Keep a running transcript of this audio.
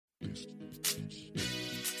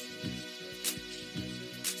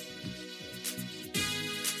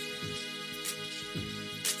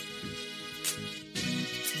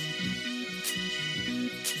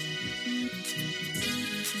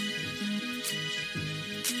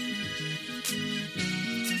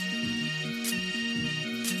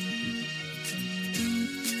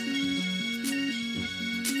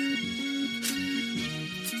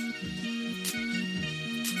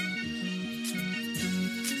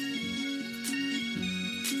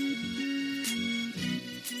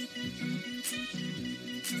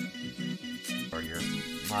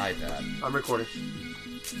My bad. I'm recording.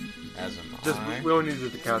 As am I. We don't need to do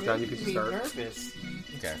the countdown. You can just start. Nervous.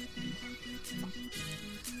 Okay.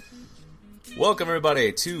 Welcome,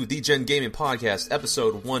 everybody, to the Gen Gaming Podcast,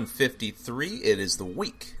 episode 153. It is the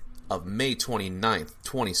week of May 29th,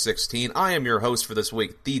 2016. I am your host for this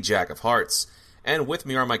week, the Jack of Hearts. And with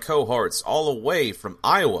me are my cohorts, all the way from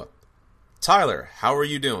Iowa. Tyler, how are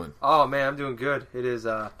you doing? Oh, man, I'm doing good. It is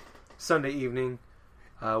Sunday evening.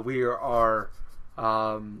 We are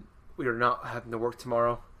not having to work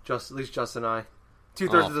tomorrow. At least Justin and I.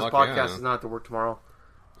 2/3 of this podcast is not have to work tomorrow.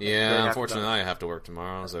 Yeah, unfortunately, I have to work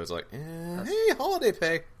tomorrow, so it's like, hey, holiday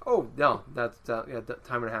pay. Oh no, that's that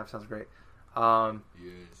time and a half sounds great.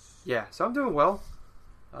 Yes. Yeah, so I'm doing well.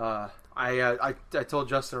 I told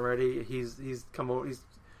Justin already. He's come over.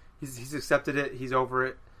 He's accepted it. He's over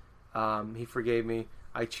it. He forgave me.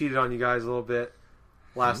 I cheated on you guys a little bit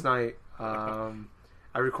last night.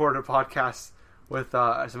 I recorded a podcast with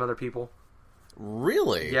some other people.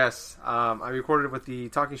 Really? Yes. I recorded it with the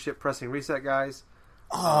Talking Shit Pressing Reset guys.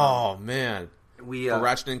 Oh, man. We for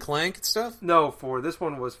Ratchet and Clank and stuff? No, for this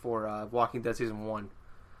one was for Walking Dead Season 1.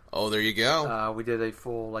 Oh, there you go. We did a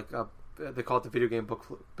full, they call it the Video Game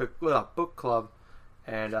Book Club.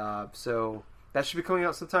 And so that should be coming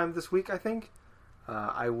out sometime this week, I think.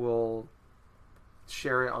 I will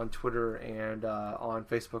share it on Twitter and on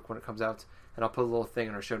Facebook when it comes out. And I'll put a little thing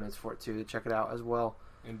in our show notes for it, too, to check it out as well.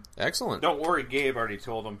 And excellent. Don't worry, Gabe already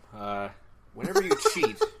told him. Whenever you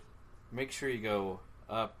cheat, make sure you go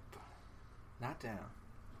up, not down.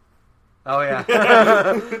 Oh, yeah.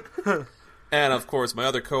 And, of course, my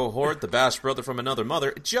other cohort, the Bash brother from another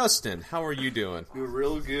mother, Justin. How are you doing? You're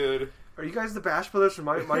real good. Are you guys the Bash Brothers from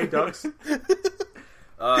Mighty Ducks?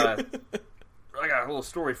 I got a little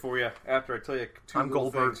story for you after I tell you I'm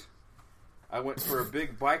Goldberg. Things. I went for a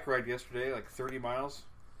big bike ride yesterday, like 30 miles,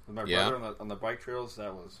 with my brother on the bike trails.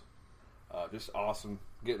 That was just awesome.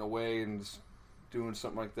 Getting away and just doing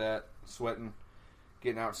something like that, sweating,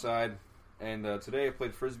 getting outside. And today I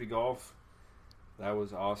played Frisbee golf. That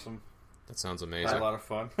was awesome. That sounds amazing. Had a lot of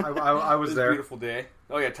fun. I was there. It was a beautiful day.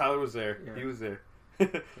 Oh, yeah, Tyler was there. Yeah. He was there.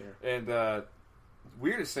 Yeah. And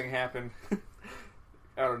weirdest thing happened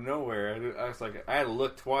out of nowhere. I was like, I had to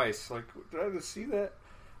look twice. Like, did I just see that?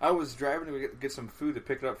 I was driving to get some food to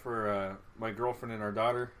pick it up for my girlfriend and our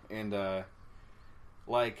daughter, and I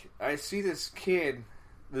see this kid,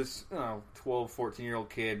 this 12, 14-year-old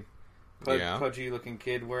kid, pudgy-looking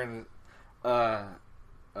kid wearing oh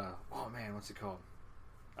man, what's it called?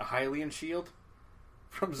 A Hylian shield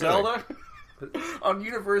from Zelda on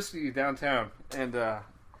University downtown, and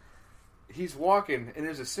he's walking, and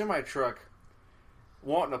there's a semi-truck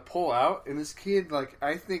wanting to pull out, and this kid,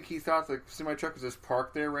 I think he thought the semi-truck was just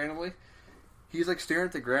parked there randomly. He's, staring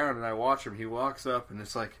at the ground, and I watch him. He walks up, and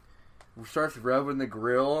it's, starts rubbing the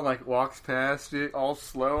grill, and, walks past it all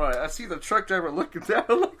slow. I see the truck driver looking down,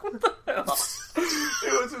 I'm like, what the hell?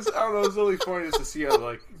 It was just, I don't know, it was really funny just to see how,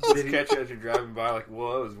 just catch it as you're driving by,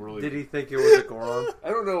 whoa, that was really Did he think it was a Goron? I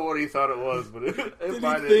don't know what he thought it was, but it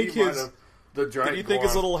might have. Did he think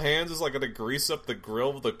his little hands was going to grease up the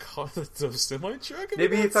grill with the semi truck?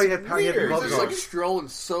 Maybe he thought he had He was just strolling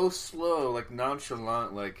so slow,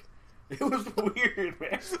 nonchalant, it was weird,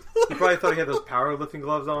 man. He probably thought he had those powerlifting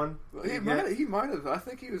gloves on. He might have. I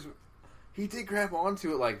think he did grab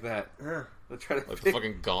onto it like that. Yeah. To try to the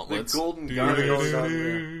fucking gauntlets. The golden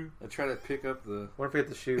gauntlets. I try to pick up the. What if he had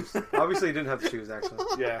the shoes? Obviously, he didn't have the shoes. Actually.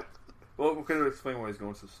 Yeah. Well, we could explain why he's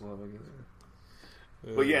going so slow, I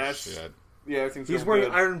guess. But yeah, everything's he's wearing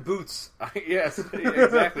good. iron boots. Yes,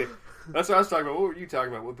 exactly. That's what I was talking about. What were you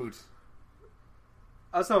talking about? What boots?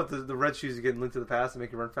 That's not the red shoes you get linked to the past to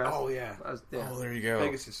make you run fast. Oh yeah. Oh, there you go.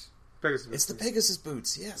 Pegasus. It's the Pegasus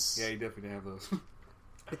boots. Yes. Yeah, you definitely have those.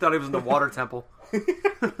 He thought he was in the water temple.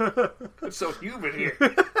 It's so humid here.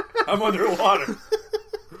 I'm underwater.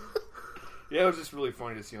 Yeah, it was just really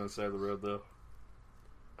funny to see on the side of the road, though.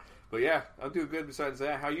 But yeah, I'm doing good besides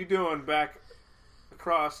that. How you doing back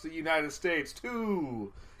across the United States,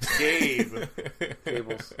 too? Gabe.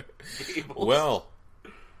 Gables. Well,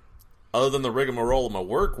 other than the rigmarole of my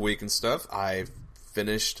work week and stuff, I've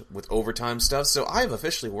finished with overtime stuff. So I've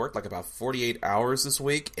officially worked like about 48 hours this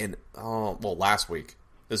week. And, last week.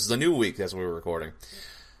 This is a new week. That's what we're recording.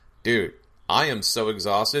 Dude, I am so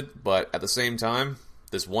exhausted. But at the same time,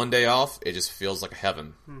 this one day off, it just feels like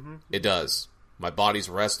heaven. Mm-hmm. It does. My body's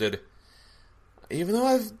rested. Even though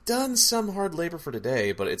I've done some hard labor for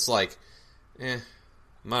today, but it's like,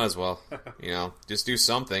 might as well. Just do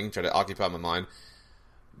something, try to occupy my mind.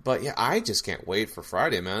 But yeah, I just can't wait for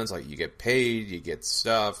Friday, man. It's like you get paid, you get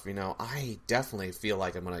stuff. I definitely feel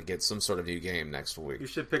like I'm gonna get some sort of new game next week. You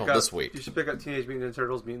should pick up this week. You should pick up Teenage Mutant Ninja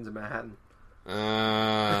Turtles: Mutants in Manhattan.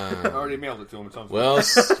 I already mailed it to him. It sounds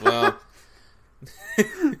well.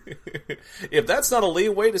 If that's not a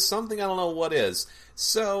leeway to something, I don't know what is.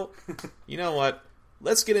 So, you know what?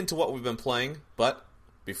 Let's get into what we've been playing. But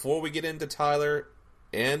before we get into Tyler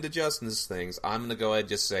and to Justin's things, I'm going to go ahead and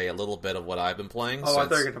just say a little bit of what I've been playing. I thought you were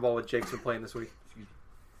going to talk about what Jake's been playing this week.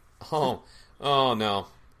 Oh no.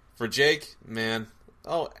 For Jake, man.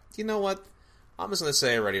 Oh, you know what? I'm just going to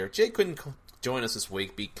say it right here. Jake couldn't join us this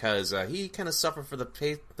week because he kind of suffered for the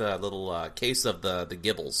little case of the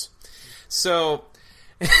gibbles. So,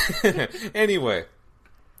 anyway,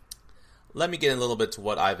 let me get in a little bit to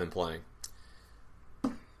what I've been playing.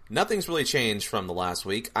 Nothing's really changed from the last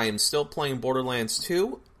week. I am still playing Borderlands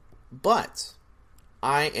 2, but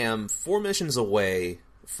I am 4 missions away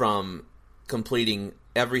from completing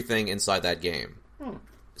everything inside that game.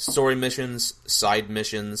 Story missions, side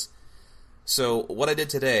missions. So, what I did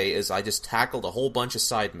today is I just tackled a whole bunch of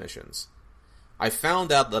side missions. I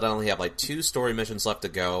found out that I only have like 2 story missions left to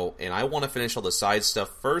go, and I want to finish all the side stuff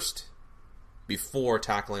first before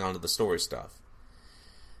tackling onto the story stuff.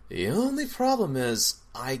 The only problem is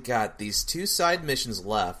I got these 2 side missions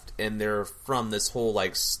left, and they're from this whole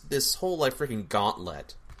freaking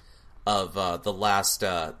gauntlet of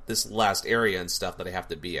this last area and stuff that I have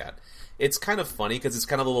to be at. It's kind of funny because it's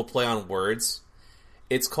kind of a little play on words.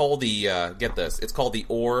 It's called the get this. It's called the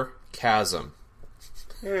Ore Chasm.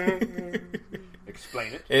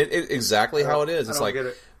 Explain it. Exactly how it is. It's like get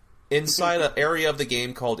it. Inside an area of the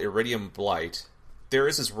game called Iridium Blight, there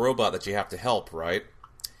is this robot that you have to help, right?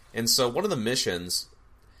 And so one of the missions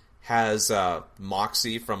has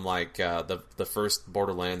Moxie from like the first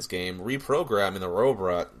Borderlands game reprogramming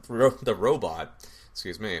the robot,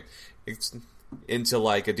 excuse me, into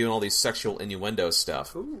like doing all these sexual innuendo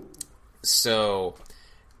stuff. Ooh. So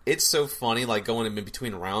it's so funny, like going in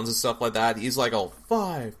between rounds and stuff like that. He's like, "Oh,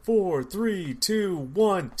 5, 4, 3, 2,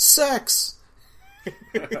 1, sex!"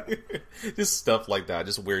 Just stuff like that,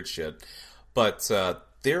 just weird shit. But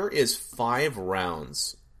there is 5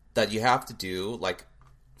 rounds that you have to do, like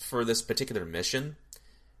for this particular mission.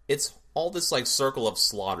 It's all this like circle of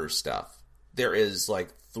slaughter stuff. There is like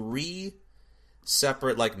 3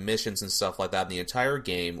 separate like missions and stuff like that in the entire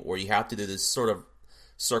game where you have to do this sort of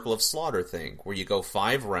circle of slaughter thing where you go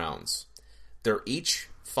 5 rounds. They're each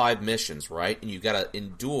 5 missions, right? And you gotta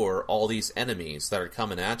endure all these enemies that are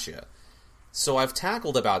coming at you. So I've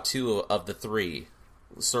tackled about 2 of the 3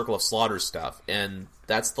 circle of slaughter stuff, and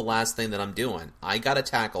that's the last thing that I'm doing. I gotta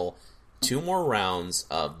tackle 2 more rounds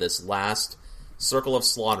of this last circle of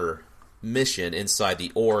slaughter mission inside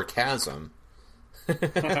the Ore Chasm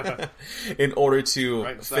in order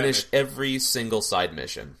to finish every single side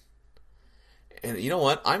mission. And you know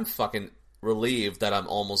what? I'm fucking relieved that I'm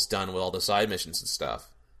almost done with all the side missions and stuff.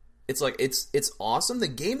 It's like it's awesome. The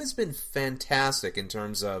game has been fantastic in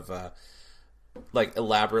terms of like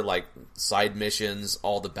elaborate like side missions,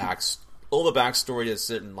 all the backstory to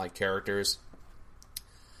certain like characters.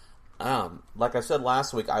 Like I said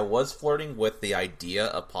last week, I was flirting with the idea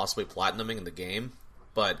of possibly platinuming the game,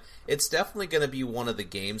 but it's definitely going to be one of the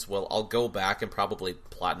games. Well, I'll go back and probably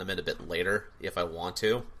platinum it a bit later if I want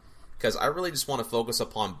to. Because I really just want to focus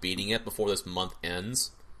upon beating it before this month ends.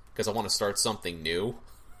 Because I want to start something new.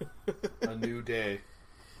 A new day.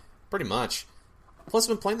 Pretty much. Plus, I've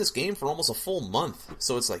been playing this game for almost a full month.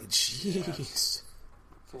 So it's like, jeez. Yeah. It's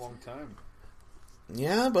a long time.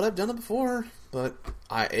 Yeah, but I've done it before. But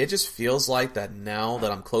it just feels like that now that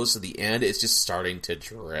I'm close to the end, it's just starting to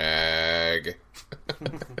drag.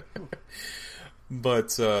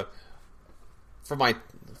 But for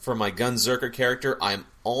my Gunzerker character, I'm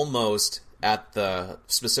almost at the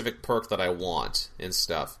specific perk that I want and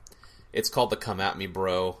stuff. It's called the "Come At Me,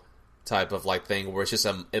 Bro" type of like thing, where it's just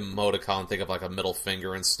an emoticon, think of like a middle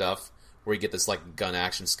finger and stuff, where you get this like gun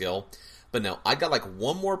action skill. But no, I got like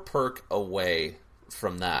 1 more perk away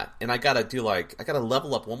from that, and I gotta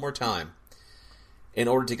level up 1 more time in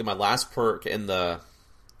order to get my last perk in that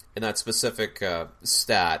specific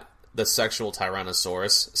stat, the sexual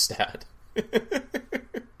Tyrannosaurus stat.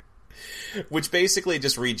 Which basically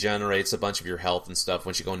just regenerates a bunch of your health and stuff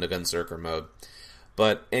once you go into Gunzerker mode.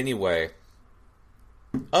 But anyway,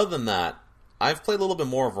 other than that, I've played a little bit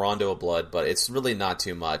more of Rondo of Blood, but it's really not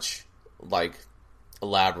too much, like,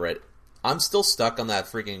 elaborate. I'm still stuck on that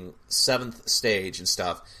freaking 7th stage and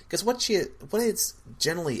stuff. Because what it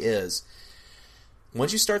generally is,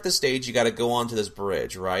 once you start the stage, you got to go onto this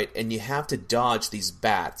bridge, right? And you have to dodge these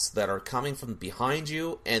bats that are coming from behind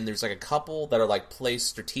you, and there's like a couple that are like placed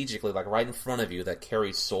strategically, like right in front of you, that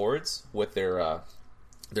carry swords with their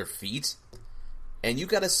feet. And you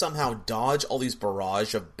got to somehow dodge all these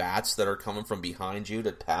barrage of bats that are coming from behind you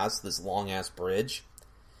to pass this long-ass bridge.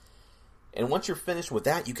 And once you're finished with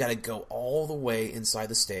that, you got to go all the way inside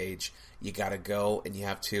the stage. You got to go and you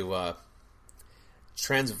have to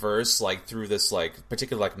transverse like through this like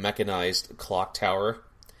particular like mechanized clock tower.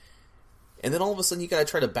 And then all of a sudden you got to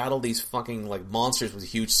try to battle these fucking like monsters with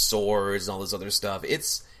huge swords and all this other stuff.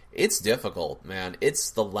 It's difficult, man.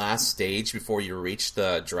 It's the last stage before you reach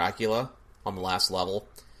the Dracula on the last level.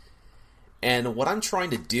 And what I'm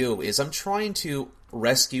trying to do is I'm trying to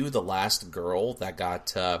rescue the last girl that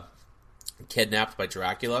got kidnapped by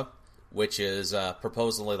Dracula, which is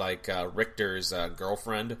supposedly like Richter's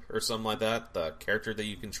girlfriend or something like that, the character that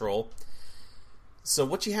you control. So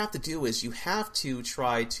what you have to do is you have to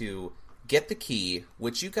try to get the key,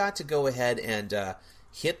 which you got to go ahead and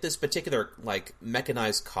hit this particular like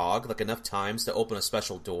mechanized cog like enough times to open a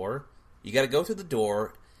special door. You got to go through the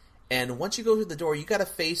door, and once you go through the door, you got to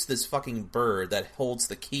face this fucking bird that holds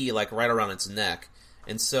the key like right around its neck.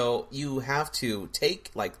 And so you have to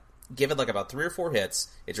give it like about 3 or 4 hits,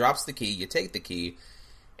 it drops the key, you take the key,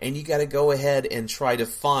 and you gotta go ahead and try to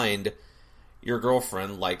find your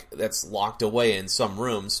girlfriend, like, that's locked away in some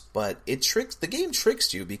rooms, but the game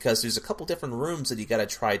tricks you because there's a couple different rooms that you gotta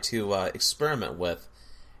try to experiment with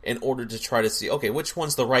in order to try to see, okay, which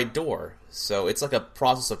one's the right door? So it's like a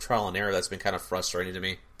process of trial and error that's been kind of frustrating to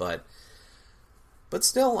me, but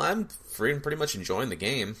still, I'm pretty much enjoying the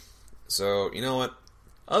game. So, you know what?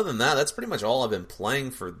 Other than that, that's pretty much all I've been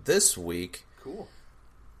playing for this week. Cool.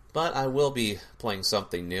 But I will be playing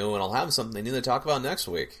something new, and I'll have something new to talk about next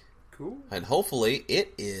week. Cool. And hopefully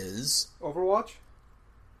it is... Overwatch?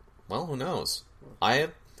 Well, who knows? I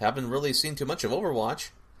haven't really seen too much of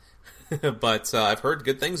Overwatch, but I've heard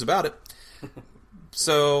good things about it.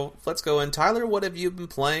 So, let's go in. Tyler, what have you been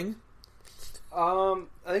playing? I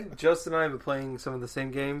think Justin and I have been playing some of the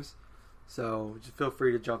same games. So just feel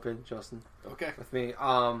free to jump in, Justin. Okay. With me.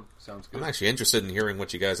 Sounds good. I'm actually interested in hearing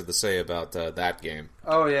what you guys have to say about that game.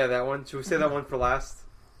 Oh yeah, that one. Should we say that one for last?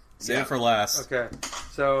 Save it for last. Okay.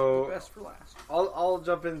 So Best for last. I'll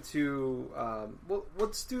jump into.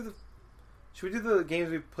 Let's do the. Should we do the games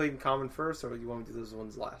we played in common first, or do you want me to do those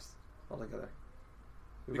ones last? All together.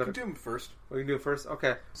 We can do them first. We can do it first.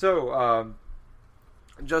 Okay. So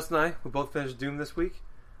Justin and I, we both finished Doom this week.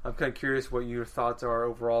 I'm kind of curious what your thoughts are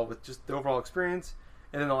overall with just the overall experience,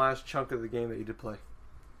 and then the last chunk of the game that you did play.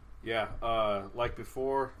 Yeah, like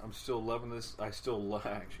before, I'm still loving this. I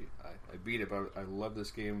beat it, but I love this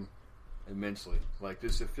game immensely. Like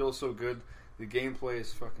this, it feels so good. The gameplay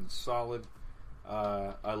is fucking solid.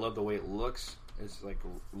 I love the way it looks. It's like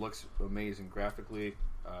looks amazing graphically.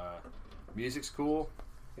 Music's cool.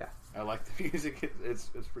 Yeah, I like the music. It's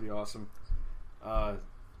pretty awesome.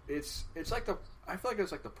 It's like I feel like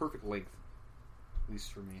it's like the perfect length, at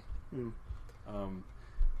least for me.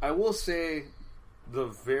 I will say the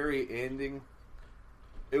very ending,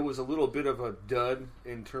 it was a little bit of a dud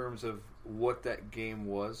in terms of what that game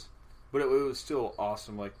was, but it was still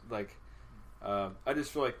awesome. I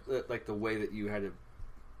just feel like the way that you had to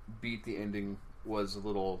beat the ending was a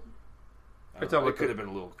little. It could have been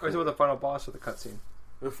a little. Are you talking about the final boss or the cutscene?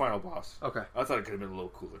 The final boss. Okay. I thought it could have been a little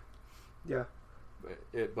cooler. Yeah.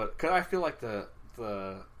 But cause I feel like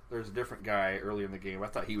there's a different guy earlier in the game. I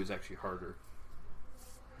thought he was actually harder.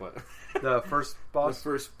 But the first boss, the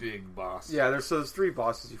first big boss. Yeah, there's 3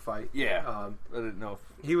 bosses you fight. Yeah, I didn't know.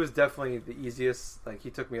 He was definitely the easiest. Like he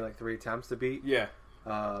took me like 3 attempts to beat. Yeah.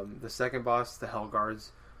 The second boss, the Hell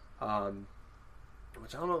Guards,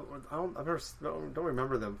 which I don't know. I don't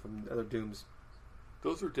remember them from other Dooms.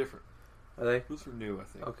 Those were different. Are they? Those were new, I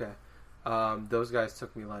think. Okay. Those guys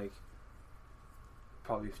took me like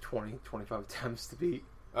probably 20, 25 attempts to beat.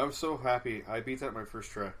 I'm so happy. I beat that my first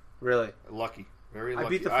try. Really? Lucky. Very lucky. I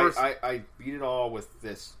beat the first... I beat it all with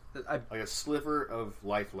this. Like a sliver of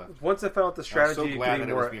life left. Once I found out the strategy, I'm so glad that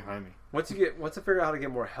it was behind me. Once I figured out how to get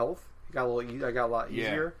more health, I got a lot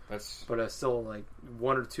easier. Yeah, that's. But still like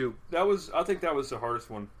 1 or 2. I think that was the hardest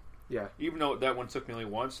one. Yeah. Even though that one took me only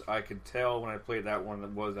once, I could tell when I played that one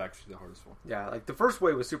that was actually the hardest one. Yeah, like the first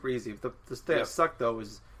wave was super easy. The thing that sucked though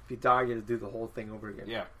was if you die, you have to do the whole thing over again.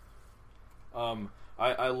 Yeah.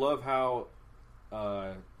 I love how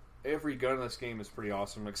every gun in this game is pretty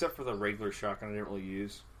awesome, except for the regular shotgun I didn't really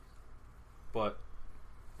use. But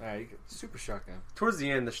you get super shotgun. Towards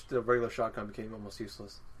the end, the regular shotgun became almost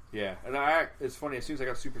useless. Yeah, and it's funny. As soon as I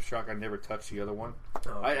got super shotgun, I never touched the other one. Oh,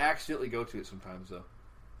 okay. I accidentally go to it sometimes though.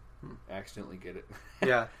 Accidentally get it.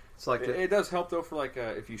 Yeah, it's like it does help though for like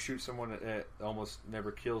if you shoot someone, it almost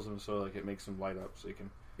never kills them, so like it makes them light up, so you can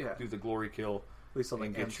do the glory kill at least on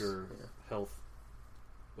and like get your health.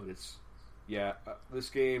 But it's this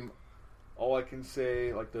game. All I can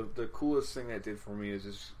say, like the coolest thing that it did for me is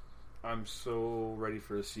just I'm so ready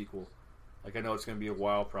for a sequel. Like I know it's going to be a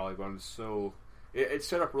while probably, but I'm so it's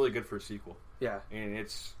set up really good for a sequel. Yeah, and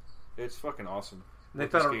it's fucking awesome. And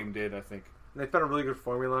what this game did, I think. They found a really good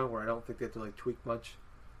formula where I don't think they have to like tweak much.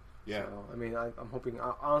 Yeah. So, I mean, I'm hoping.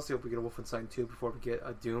 I honestly hope we get a Wolfenstein 2 before we get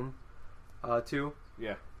a Doom 2.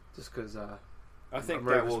 Yeah. Just because. I think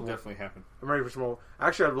that will definitely happen. I'm ready for some more.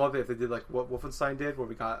 Actually, I'd love it if they did like what Wolfenstein did, where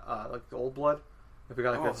we got like the Old Blood. If we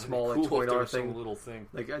got like that small cool like $20 thing, little thing,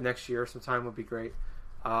 like next year sometime would be great.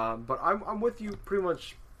 But I'm with you pretty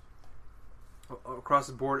much across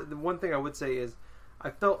the board. The one thing I would say is I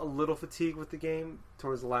felt a little fatigued with the game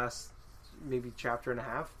towards the last maybe chapter and a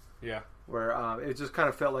half. Yeah. Where it just kind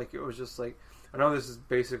of felt like it was just like, I know this is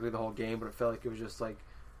basically the whole game, but it felt like it was just like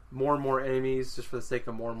more and more enemies just for the sake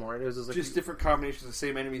of more and more. And it was just like different combinations of the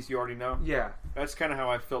same enemies you already know. Yeah. That's kind of how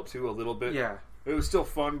I felt too a little bit. Yeah. It was still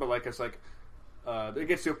fun, but like it's like it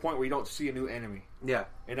gets to a point where you don't see a new enemy. Yeah.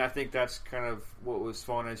 And I think that's kind of what was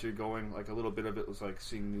fun as you're going. Like a little bit of it was like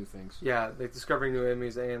seeing new things. Yeah, like discovering new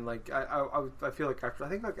enemies, and like I feel like after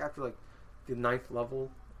like the 9th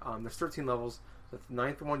level, there's 13 levels. The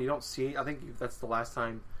 9th one you don't see. I think that's the last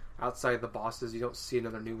time outside the bosses you don't see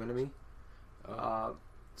another new enemy.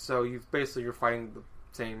 So you're fighting the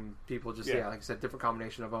same people, just like I said, different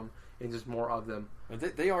combination of them, and just more of them. And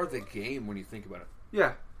they are the game when you think about it.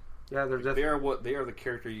 Yeah, they're definitely they are the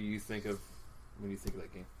character you think of when you think of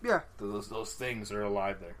that game. Yeah, those things are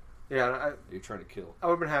alive there. Yeah, you're trying to kill. I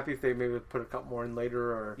would have been happy if they maybe put a couple more in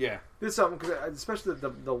later, or did something, because especially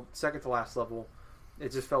the second to last level,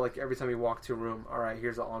 it just felt like every time you walk to a room, all right,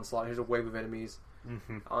 here's an onslaught, here's a wave of enemies,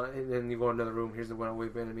 and then you go to another room, here's a wave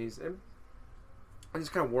of enemies, and it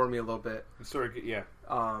just kind of wore me a little bit.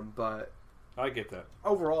 But I get that.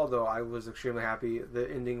 Overall, though, I was extremely happy. The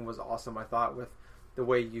ending was awesome, I thought, with the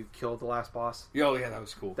way you killed the last boss. Oh, yeah, that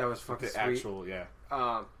was cool. That was fucking sweet. Actual,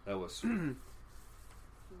 that was sweet.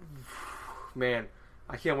 Man,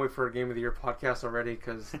 I can't wait for a Game of the Year podcast already,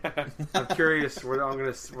 because I'm curious where I'm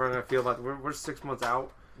gonna feel about it. We're 6 months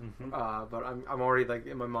out, but I'm already like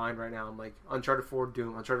in my mind right now. I'm like Uncharted 4,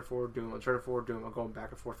 Doom, Uncharted 4, Doom, Uncharted 4, Doom. I'm going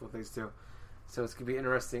back and forth with these two, so it's gonna be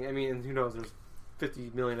interesting. I mean, and who knows? There's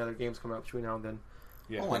 50 million other games coming out between now and then.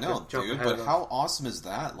 Yeah. Oh, I know, dude. But how awesome is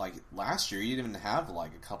that? Like last year, you didn't even have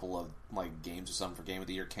like a couple of like games or something for Game of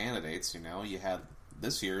the Year candidates. You know, you had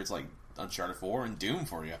this year. It's like Uncharted 4 and Doom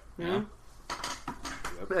for you. You know?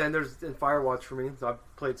 Yep. And there's Firewatch for me. So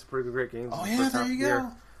I've played some pretty great games. Oh yeah, there you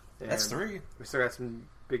go. That's 3. We still got some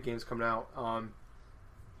big games coming out.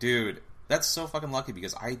 Dude, that's so fucking lucky,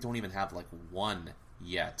 because I don't even have like one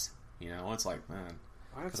yet. You know, it's like, man,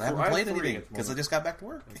 because I haven't played anything because I just got back to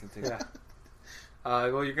work. Yeah.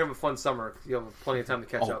 Well, you're gonna have a fun summer. You have plenty of time to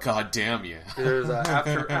catch up. Oh god damn you! There's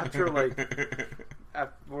after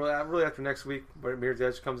next week, where Mirror's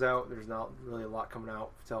Edge comes out. There's not really a lot coming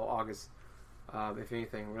out until August, if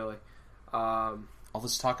anything, really. All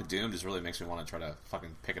this talk of Doom just really makes me want to try to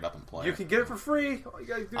fucking pick it up and play. You can get it for free. All you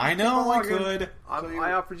gotta do I know I could.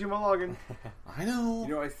 I offered you my login. I know.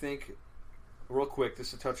 You know, I think real quick,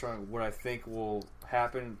 just to touch on what I think will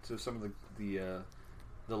happen to some of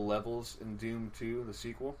the levels in Doom 2, the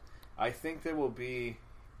sequel. I think there will be,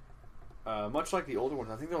 much like the older ones,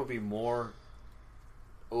 I think there will be more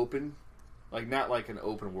open, like not like an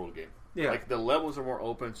open world game. Yeah. Like the levels are more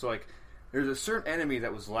open, so like there's a certain enemy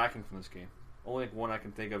that was lacking from this game. Only like one I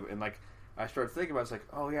can think of, and like I started thinking about it, it's like,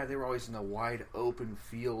 oh yeah, they were always in the wide open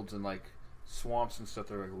fields and like swamps and stuff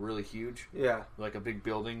that are like really huge. Yeah. Like a big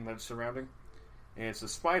building that's surrounding. And it's the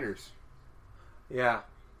spiders. Yeah.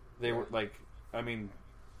 They were like, I mean,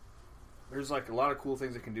 there's like a lot of cool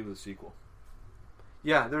things they can do with the sequel.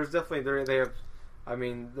 Yeah, there's definitely they have. I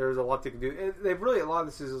mean, there's a lot they can do. They've really, a lot of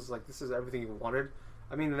this is like, this is everything you wanted.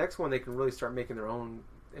 I mean, the next one they can really start making their own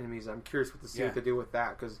enemies. I'm curious what to see what they do with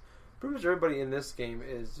that, because pretty much everybody in this game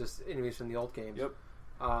is just enemies from the old games. Yep.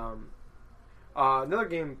 Another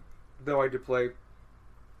game though I did play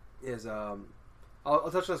is I'll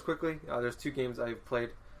touch on this quickly. There's 2 games I've played.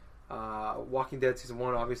 Walking Dead Season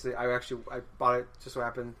 1, obviously. I bought it, just so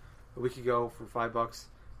happened, a week ago for $5,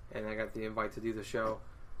 and I got the invite to do the show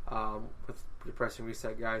with Depressing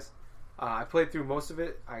Reset guys. I played through most of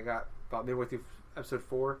it. I got about midway through episode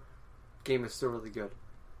 4. Game is still really good.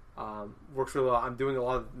 Works really well. I'm doing a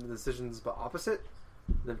lot of the decisions but opposite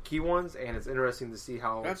the key ones, and it's interesting to see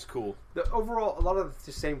how That's cool. the overall a lot of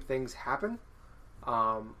the same things happen,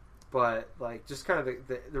 but like just kind of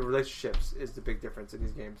the relationships is the big difference in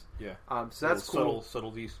these games. Yeah. So that's cool.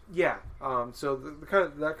 Subtleties. Yeah. So the kind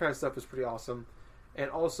of that kind of stuff is pretty awesome, and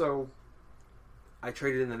also I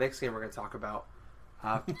traded in the next game we're going to talk about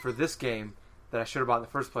for this game that I should have bought in the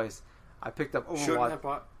first place. I picked up Overwatch. Shouldn't have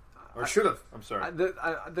bought. Or should have. I'm sorry.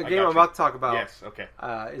 The game I'm about to talk about yes, okay.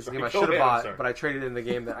 is the Sorry, game I go should have ahead, bought, but I traded in the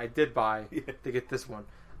game that I did buy Yeah. to get this one.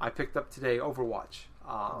 I picked up today Overwatch.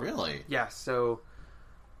 Really? Yeah. So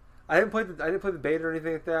I didn't play the beta or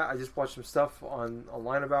anything like that. I just watched some stuff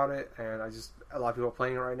online about it, and a lot of people are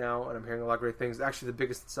playing it right now, and I'm hearing a lot of great things. Actually, the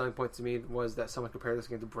biggest selling point to me was that someone compared this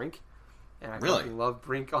game to Brink, and I Really? fucking love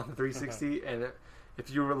Brink on the 360. And if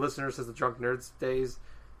you were listeners since the Drunk Nerds days,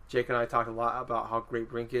 Jake and I talked a lot about how great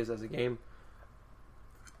Brink is as a game.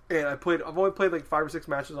 And I've only played like 5 or 6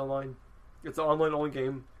 matches online. It's an online only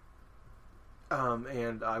game.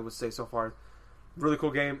 And I would say so far, really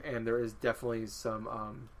cool game, and there is definitely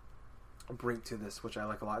some Brink to this, which I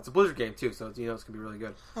like a lot. It's a Blizzard game too, so it's gonna be really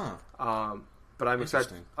good. Huh. But I'm excited.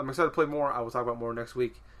 Interesting. I'm excited to play more. I will talk about more next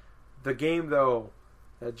week. The game though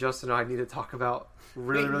that Justin and I need to talk about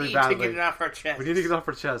really badly. We need to get it off our chest. We need to get it off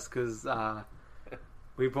our chest because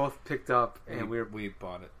we both picked up and we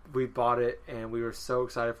bought it. we bought it and we were so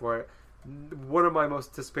excited for it. One of my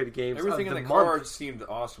most anticipated games. Everything of in the month. cards seemed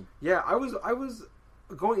awesome. Yeah, I was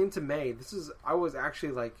going into May. I was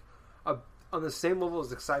actually like on the same level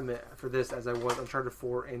of excitement for this as I was Uncharted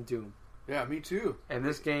 4 and Doom. Yeah, me too. And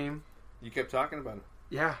this game, You kept talking about it.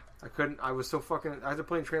 yeah, I couldn't. I was so fucking. After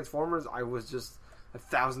playing Transformers, I was just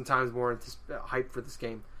 1,000 times more hyped for this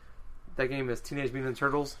game. That game is Teenage Mutant Ninja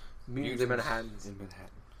Turtles: Mutants in Manhattan.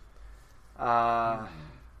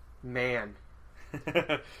 Man,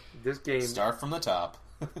 this game. Start from the top.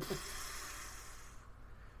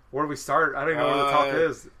 Where do we start? I don't even know where the top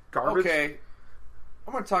is. Garbage. Okay,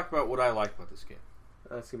 I'm going to talk about what I like about this game.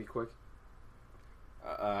 That's gonna be quick.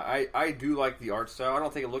 I do like the art style. I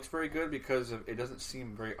don't think it looks very good because it doesn't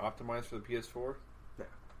seem very optimized for the PS4. Yeah.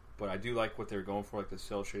 But I do like what they're going for, like the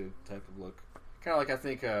cel shaded type of look. Kind of like I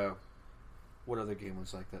think what other game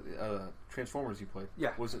was like that? Transformers you played.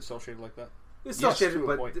 Yeah. Was it cel shaded like that? It's still Yes, shaded, to a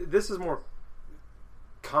but point. this is more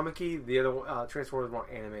comic-y. The other one, Transformers is more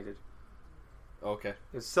animated. Okay,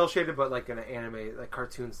 It's cel shaded, but like an anime, like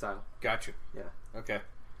cartoon style. gotcha. Yeah. Okay.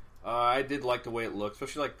 I did like the way it looked,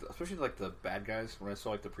 especially like the bad guys. When I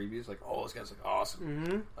saw like the previews, like this guy's like awesome,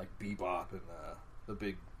 Mm-hmm. like Bebop and the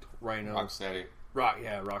big Rhino. Rocksteady.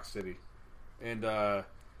 Rocksteady. And I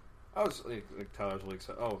was like Tyler was really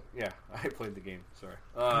excited. Oh yeah, I played the game. Sorry.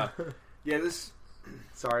 Yeah, this.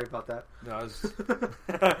 Sorry about that. No, I was.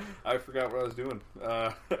 I forgot what I was doing.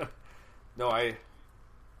 No, I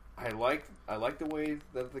like the way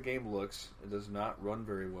that the game looks. It does not run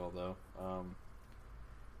very well though.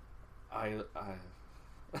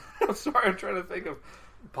 I'm sorry. I'm trying to think of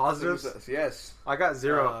Positives? Yes. I got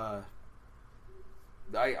 0.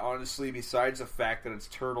 I honestly, besides the fact that it's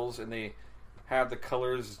turtles and they have the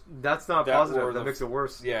colors, That's not that positive. were That the- makes it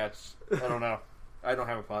worse. yeah, it's. I don't know. I don't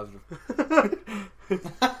have a positive.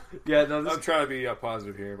 Yeah, no. This, I'm trying to be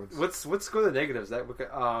positive here. But let's go to the negatives.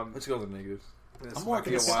 Let's go with the negatives. this I'm more, might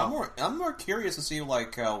be a curious, while. I'm more curious to see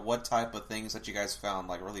like what type of things that you guys found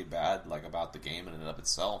like really bad like about the game in and of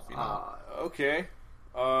itself. You know, Okay.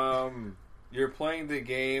 You're playing the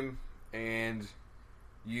game and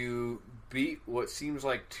you beat what seems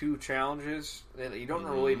like 2 challenges and you don't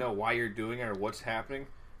really know why you're doing it or what's happening.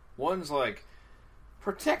 One's like,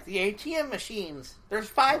 protect the ATM machines. There's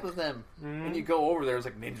 5 of them. And you go over there, it's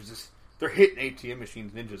like ninjas. They're hitting ATM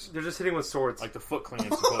machines, ninjas. They're just hitting with swords. Like the Foot Clan,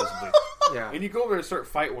 supposedly. yeah. And you go over there and start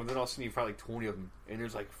fighting with them, then all of a sudden you fight like 20 of them. And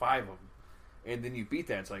there's like 5 of them. And then you beat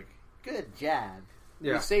that. It's like, good job.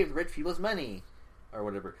 Yeah. You saved rich people's money. Or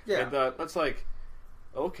whatever. Yeah. And that's like,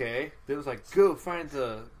 okay. Then it's like, go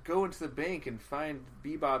into the bank and find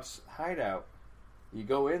Bebop's hideout. You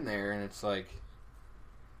go in there and it's like,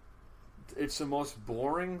 it's the most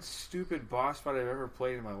boring, stupid boss fight I've ever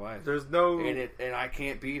played in my life. There's no. And I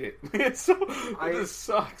can't beat it. It's so, it just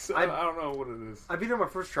sucks. I don't know what it is. I beat it on my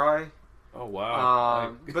first try. Oh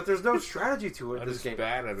wow! But there's no strategy to it. I'm This just game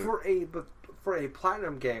bad at it. for a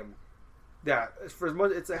platinum game. Yeah, for as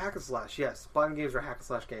much it's a hack and slash. Yes, platinum games are hack and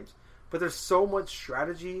slash games, but there's so much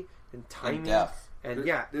strategy and timing depth. And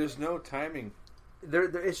there's no timing.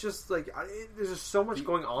 It's just like there's just so much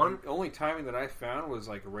going on. The only timing that I found was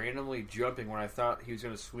like randomly jumping when I thought he was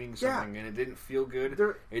going to swing something, and it didn't feel good.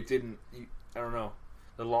 It didn't. I don't know.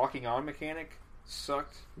 The locking on mechanic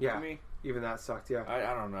sucked to me. Even that sucked. Yeah.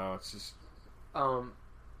 I don't know. It's just.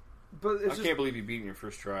 But it's can't believe you beat in your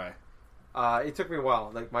first try. It took me a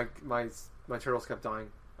while. Like my turtles kept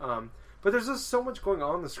dying. But there's just so much going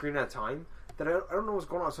on the screen at a time that I don't know what's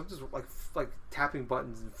going on. So I'm just like tapping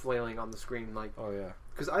buttons and flailing on the screen, like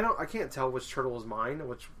because I can't tell which turtle is mine and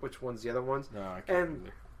which one's the other one's. No, I can't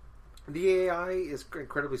either. The AI is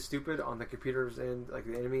incredibly stupid on the computers and like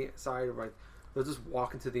the enemy side. Like they'll just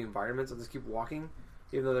walk into the environments and just keep walking,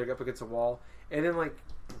 even though they're up against a wall. And then like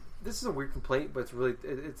this is a weird complaint, but it's really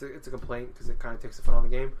it's a complaint because it kind of takes the fun out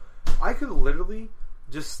of the game. I could literally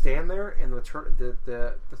just stand there and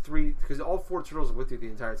the three, because all four turtles are with you the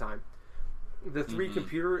entire time. The three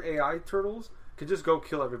computer AI turtles could just go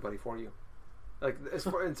kill everybody for you, like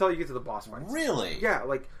until you get to the boss fights. Really? Yeah.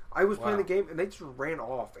 Like I was playing the game and they just ran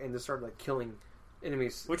off and just started like killing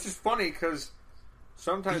enemies. Which is funny because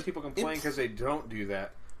sometimes people complain because they don't do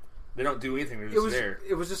that. They don't do anything. They're just there.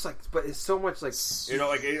 It was just like, but it's so much like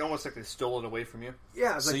like it almost like they stole it away from you.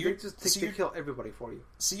 Yeah, it's like they kill everybody for you.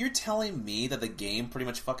 So you're telling me that the game pretty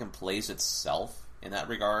much fucking plays itself in that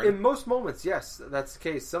regard? In most moments, yes, that's the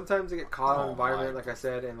case. Sometimes they get caught on environment, like I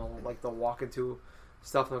said, and they'll walk into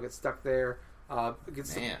stuff and they'll get stuck there.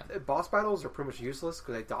 Boss battles are pretty much useless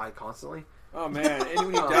because they die constantly. Oh man! And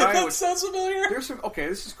when you die, that sounds familiar. There's some. Okay,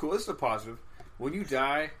 this is cool. This is a positive. When you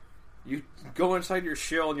die, you go inside your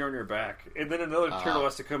shell and you're on your back, and then another turtle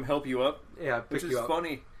has to come help you up. Yeah, which is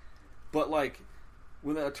funny. But like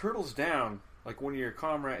when a turtle's down, like one of your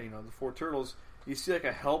comrade, the four turtles, you see like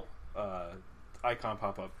a help icon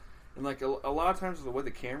pop up, and like a lot of times the way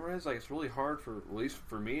the camera is, like it's really hard for at least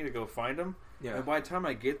for me to go find them. Yeah. And by the time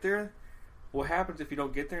I get there, what happens if you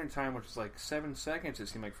don't get there in time, which is like 7 seconds? It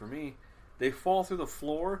seemed like for me, they fall through the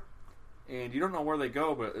floor. And you don't know where they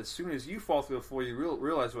go, but as soon as you fall through the floor, you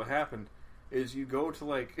realize what happened is you go to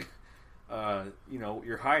like,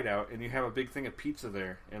 your hideout, and you have a big thing of pizza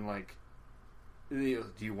there, and like, do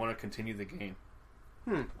you want to continue the game?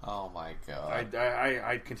 Oh my god!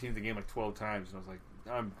 I continued the game like 12 times, and I was like,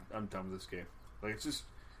 I'm done with this game. Like it's just,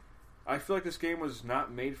 I feel like this game was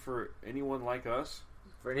not made for anyone like us.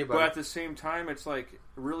 For anybody, but at the same time, it's like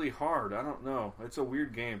really hard. I don't know. It's a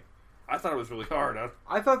weird game. I thought it was really hard.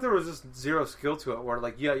 I thought there was just zero skill to it. Where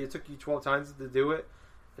like, it took you 12 times to do it.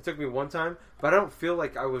 It took me one time, but I don't feel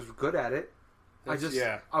like I was good at it.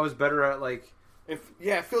 I was better at like.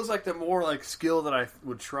 It feels like the more like skill that I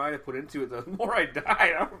would try to put into it, the more I die. I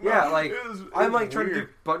don't know. Yeah, like I'm like trying to do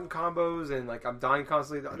button combos and like I'm dying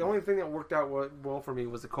constantly. The only thing that worked out well for me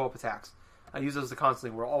was the co-op attacks. I use those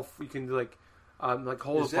constantly. Where you can do like hold a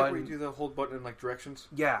button. Is that where you do the hold button in like directions?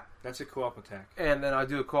 Yeah, that's a co-op attack. And then I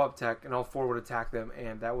do a co-op attack, and all four would attack them,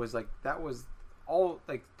 and that was the only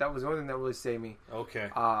thing that really saved me. Okay.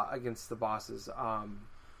 Against the bosses.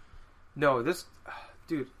 No, this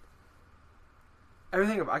dude.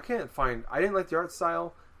 Everything I can't find. I didn't like the art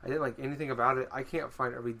style. I didn't like anything about it. I can't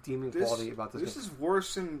find a redeeming quality about this. This is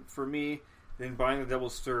worse for me than buying the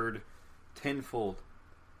Devil's Third tenfold.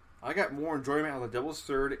 I got more enjoyment out of the Devil's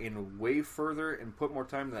Third and way further and put more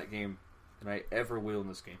time in that game than I ever will in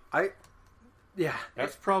this game.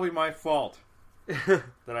 That's probably my fault. That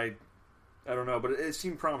I don't know, but it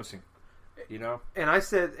seemed promising. And I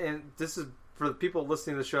said, and this is for the people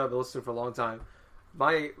listening to the show, I've been listening for a long time.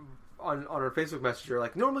 On our Facebook Messenger,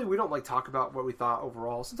 like normally we don't like talk about what we thought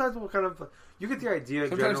overall. Sometimes we'll kind of you get the idea.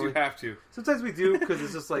 Sometimes generally. you have to. Sometimes we do because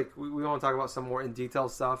it's just like we want to talk about some more in detail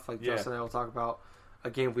stuff. Like Justin and I will talk about a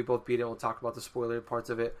game we both beat it. We'll talk about the spoiler parts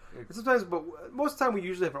of it. And sometimes, but most of the time we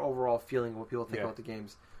usually have an overall feeling of what people think about the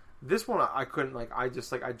games. This one I couldn't like. I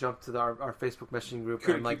jumped to our Facebook messaging group.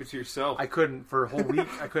 Couldn't and, like, keep it to yourself. I couldn't for a whole week.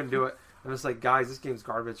 I couldn't do it. I'm just like, guys, this game's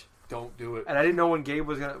garbage. Don't do it. And I didn't know when Gabe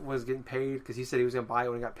was getting paid because he said he was going to buy it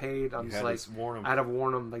when he got paid. I'm just like, I had to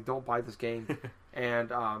warn him, like, don't buy this game.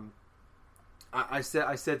 And I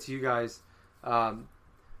said to you guys,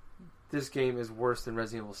 this game is worse than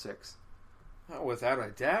Resident Evil 6. Oh, without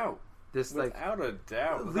a doubt. Without a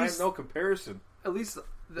doubt. No comparison. At least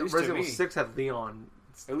Resident Evil 6 had Leon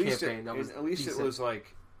campaign. At least it was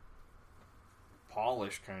like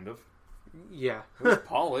polished, kind of. Yeah, it was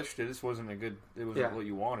polished. It just wasn't It wasn't what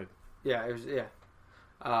you wanted. Yeah, it was.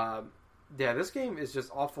 Yeah, this game is just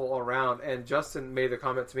awful all around. And Justin made a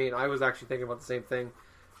comment to me, and I was actually thinking about the same thing.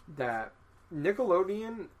 That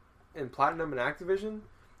Nickelodeon and Platinum and Activision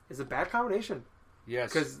is a bad combination.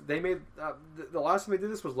 Yes, because they made the last time they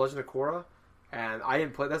did this was Legend of Korra, and I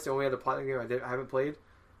didn't play. That's the only other Platinum game I haven't played,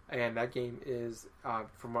 and that game is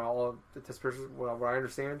from all the descriptions, what I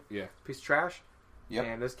understand, piece of trash. Yep.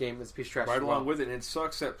 And this game is a piece of trash. Right as along well. with it, and it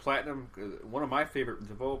sucks that Platinum, one of my favorite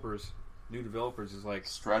developers, new developers, is like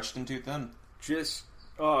stretched and too thin. Just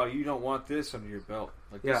you don't want this under your belt.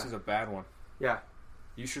 Like this is a bad one. Yeah.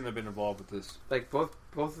 You shouldn't have been involved with this. Like both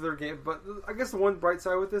of their games, but I guess the one bright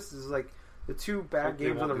side with this is like the two bad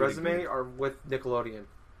games on the resume are with Nickelodeon.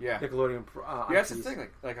 Yeah, Nickelodeon. That's the thing.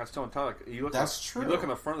 Like I was telling Tyler, you look. That's true. You look on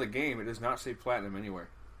the front of the game; it does not say Platinum anywhere,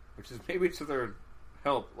 which is maybe to their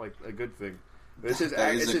help, like a good thing. But it says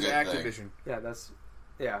Activision. Thing.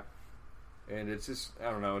 Yeah. And it's just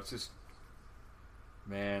I don't know. It's just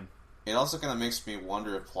man. It also kind of makes me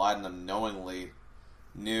wonder if Platinum knowingly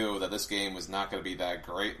knew that this game was not going to be that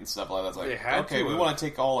great and stuff like that. It's like, okay, we want to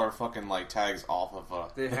take all our fucking like tags off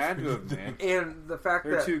of. They had to have, man. And the fact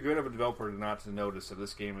they're too good of a developer not to notice that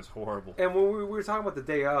this game is horrible. And when we were talking about the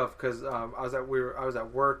day of, because I was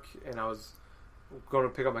at work and I was going to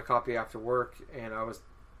pick up my copy after work, and I was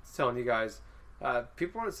telling you guys,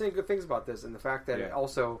 people weren't saying good things about this, and the fact that it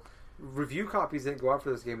also. Review copies didn't go out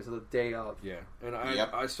for this game until the day of. Yeah, and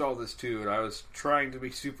I saw this too, and I was trying to be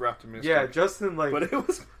super optimistic. Yeah, Justin but it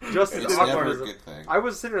was Justin's never a good thing. I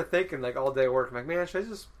was sitting there thinking like all day at work, I'm like, man, should I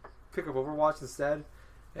just pick up Overwatch instead?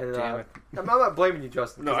 And Damn it. I'm not blaming you,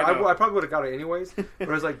 Justin. No, I probably would have got it anyways. But it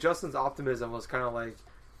was like Justin's optimism was kind of like,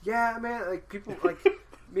 yeah, man, like people like. I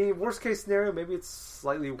mean, worst case scenario, maybe it's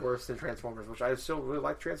slightly worse than Transformers, which I still really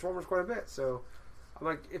like Transformers quite a bit. So. I'm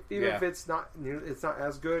like, if it's not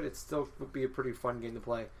as good, it still would be a pretty fun game to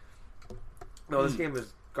play. No, this game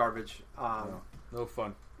is garbage. No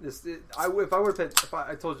fun. I said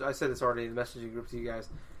this already in the messaging group to you guys.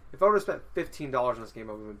 If I would have spent $15 on this game,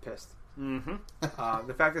 I would have been pissed. Mm-hmm.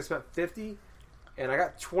 The fact that I spent $50 and I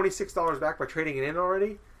got $26 back by trading it in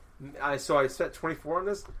already, so I spent $24 on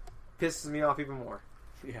this, pisses me off even more.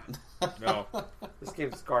 Yeah. No. This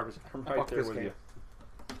game's garbage. I'm right there with you.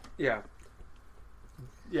 Yeah.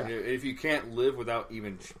 Yeah. If you can't live without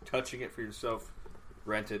even touching it for yourself,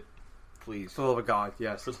 rent it, please. For the love of God,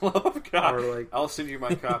 yes. For the love of God, or I'll send you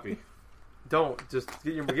my copy. Don't just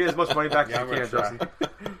get as much money back as you can, try. Justin.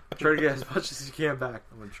 Try to get as much as you can back.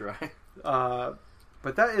 I'm gonna try.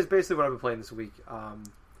 But that is basically what I've been playing this week.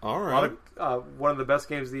 All right. One of the best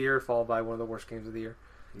games of the year, followed by one of the worst games of the year.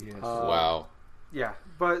 Yes. Wow. Yeah,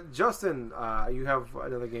 but Justin, you have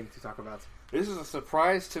another game to talk about. This is a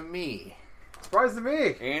surprise to me. Surprise to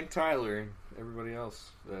me! And Tyler and everybody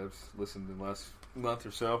else that's listened in the last month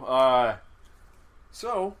or so.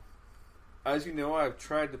 So, as you know, I've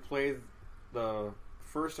tried to play the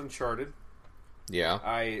first Uncharted. Yeah.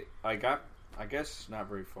 I got, I guess, not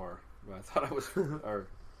very far. But I thought I was...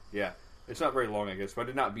 it's not very long, I guess. But I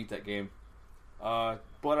did not beat that game. But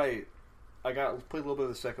I played a little bit of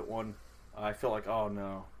the second one. I felt like, oh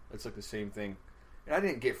no, it's like the same thing. And I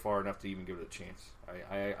didn't get far enough to even give it a chance.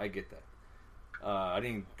 I get that. I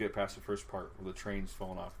didn't get past the first part where the train's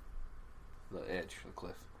falling off the edge of the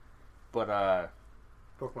cliff. But I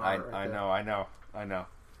know.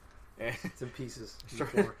 It's in pieces.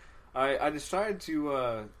 I decided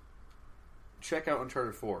to check out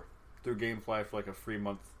Uncharted 4 through GameFly for like a free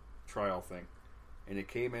month trial thing, and it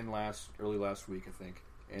came in early last week, I think,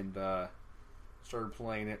 and started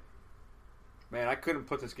playing it. Man, I couldn't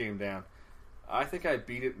put this game down. I think I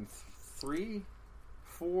beat it in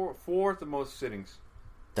four at the most sittings.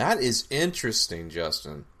 That is interesting,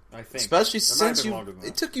 Justin. I think, especially since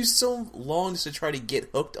it took you so long to try to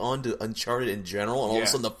get hooked onto Uncharted in general, and all of a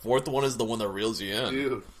sudden the fourth one is the one that reels you in.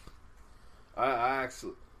 Dude, I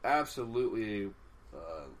absolutely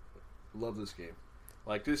love this game.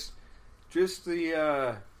 Like just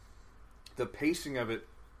the pacing of it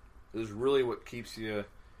is really what keeps you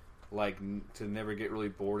like to never get really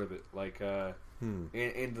bored of it. Like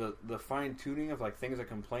and the fine tuning of like things I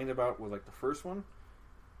complained about with like the first one.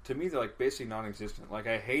 To me, they're like basically non-existent. Like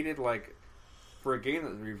I hated like for a game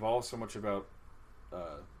that revolves so much about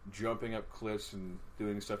jumping up cliffs and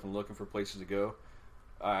doing stuff and looking for places to go.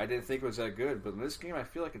 I didn't think it was that good, but in this game, I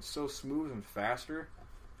feel like it's so smooth and faster.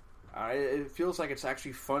 It feels like it's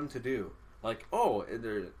actually fun to do. Like,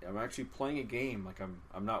 I'm actually playing a game. Like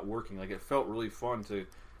I'm not working. Like it felt really fun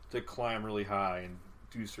to climb really high and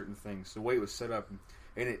do certain things. The way it was set up,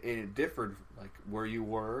 and it differed. Like where you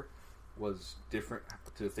were was different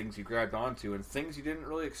to things you grabbed onto and things you didn't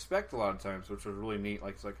really expect a lot of times, which was really neat.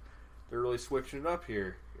 Like it's like they're really switching it up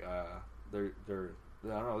here. They're I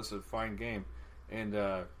don't know. This is a fine game, and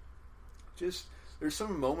just there's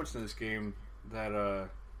some moments in this game that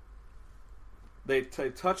they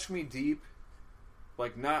touch me deep,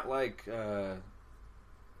 like not like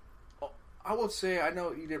I will say, I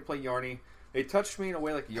know you didn't play Yarny. They touched me in a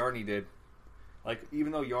way like Yarny did. Like,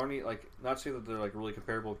 even though Yarny, like, not to say that they're, like, really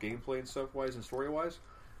comparable gameplay and stuff-wise and story-wise,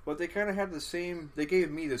 but they kind of had the same, they gave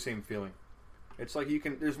me the same feeling. It's like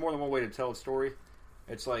there's more than one way to tell a story.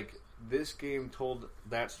 It's like, this game told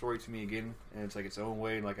that story to me again, and it's like its own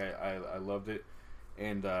way, and like, I loved it.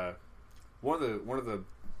 And, one of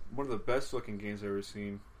the best looking games I've ever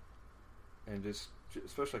seen, and just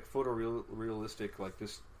especially like photorealistic, like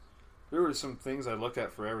this, there were some things I looked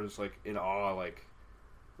at forever, just like in awe, like,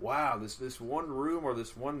 wow, this one room or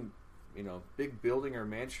this one, big building or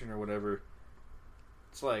mansion or whatever.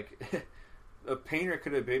 It's like a painter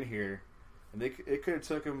could have been here, and it could have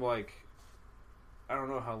took him like, I don't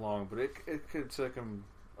know how long, but it could have took him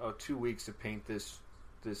 2 weeks to paint this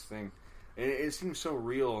thing. And it seems so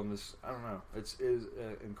real, and this, I don't know, it is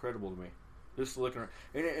incredible to me. Just looking around.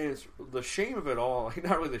 And it's the shame of it all, like,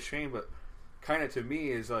 not really the shame, but kind of to me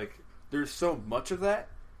is like, there's so much of that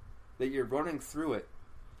you're running through it.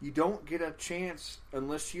 You don't get a chance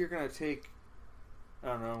unless you're going to take, I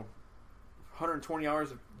don't know, 120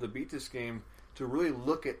 hours to beat this game to really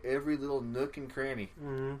look at every little nook and cranny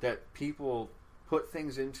that people put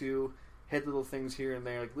things into, hid little things here and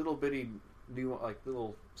there, like little bitty new, like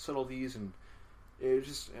little subtleties, and it's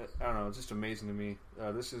just, I don't know, it's just amazing to me.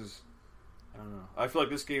 This is, I don't know, I feel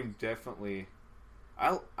like this game definitely,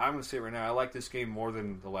 I'm going to say it right now, I like this game more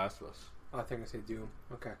than The Last of Us. I think I say Doom.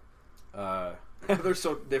 Okay. They're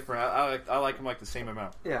so different. I like them like the same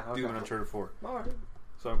amount. Yeah, okay. Doom and Uncharted 4. All right.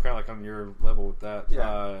 So I'm kind of like on your level with that.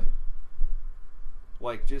 Yeah.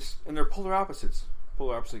 Like just, and they're polar opposite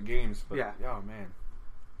games. But yeah. Oh man,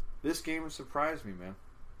 this game surprised me, man.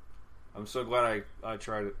 I'm so glad I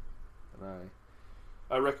tried it, and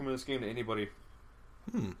I recommend this game to anybody.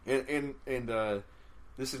 And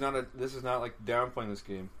this is not like downplaying this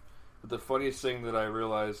game, but the funniest thing that I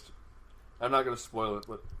realized, I'm not going to spoil it,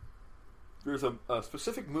 but there's a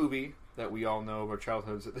specific movie that we all know of our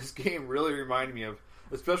childhoods that this game really reminded me of,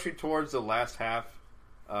 especially towards the last half.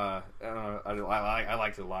 I don't know, I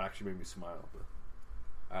liked it a lot. It actually made me smile, but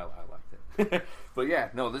I liked it. But yeah,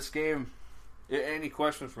 no, this game. Any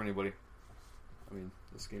questions from anybody? I mean,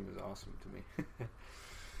 this game is awesome to me.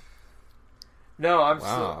 No,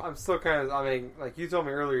 I'm still kind of. I mean, like you told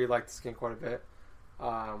me earlier, you liked this game quite a bit,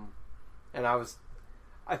 and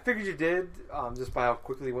I figured you did, just by how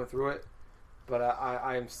quickly you went through it. But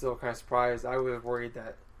I am still kind of surprised. I was worried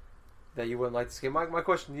that you wouldn't like this game. My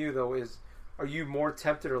question to you though is, are you more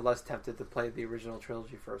tempted or less tempted to play the original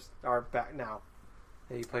trilogy first, or back now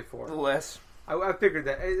that you play 4? Less. I figured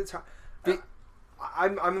that it's hard.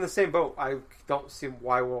 I'm in the same boat. I don't see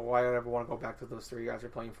why I'd ever want to go back to those 3 after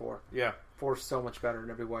playing 4. Yeah. 4's so much better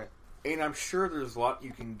in every way. And I'm sure there's a lot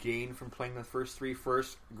you can gain from playing the first 3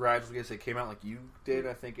 first, gradually as they came out, like you did,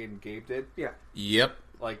 I think, and Gabe did. Yeah. Yep.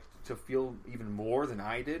 Like, to feel even more than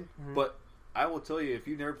I did. Mm-hmm. But I will tell you, if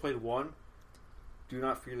you've never played 1, do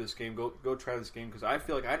not fear this game. Go try this game, because I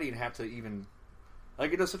feel like I didn't have to even...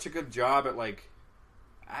 Like, it does such a good job at, like...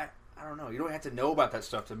 I don't know. You don't have to know about that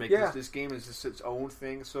stuff to make this game is just its own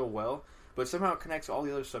thing so well. But somehow it connects all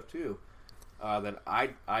the other stuff, too. That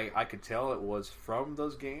I could tell it was from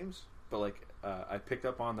those games. But, like, I picked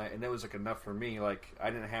up on that, and it was, like, enough for me. Like, I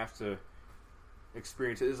didn't have to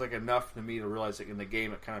experience it. It was, like, enough to me to realize, like, in the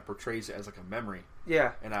game, it kind of portrays it as, like, a memory.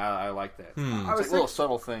 Yeah. And I like that. It's like little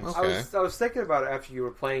subtle things. Okay. I was thinking about it after you were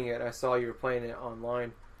playing it. I saw you were playing it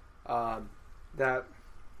online. That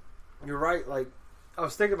you're right. Like, I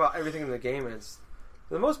was thinking about everything in the game, and it's,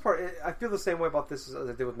 for the most part, I feel the same way about this as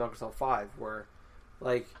I did with Metal Gear Solid 5, where,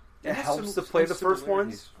 like, it helps to play the first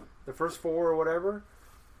ones, the first 4 or whatever,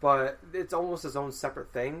 but it's almost its own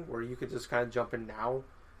separate thing where you could just kind of jump in now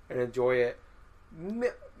and enjoy it.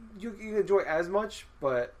 You can enjoy it as much,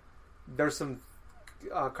 but there's some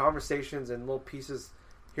conversations and little pieces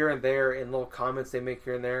here and there and little comments they make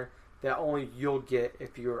here and there that only you'll get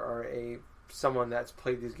if you are someone that's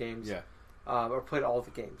played these games. Yeah. Or played all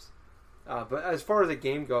the games. But as far as the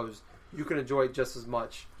game goes, you can enjoy it just as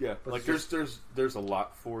much. Yeah, but like there's a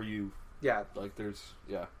lot for you. Yeah, like there's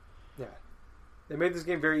yeah. They made this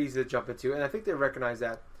game very easy to jump into, and I think they recognize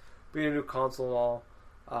that, being a new console and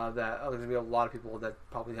all, that there's gonna be a lot of people that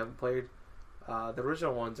probably haven't played the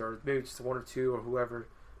original ones, or maybe just 1 or 2 or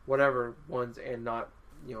whatever ones, and not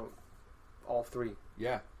all 3.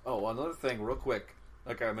 Yeah. Oh, another thing, real quick.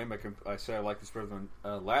 Like I said, I like this better than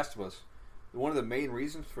Last of Us. One of the main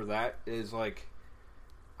reasons for that is, like,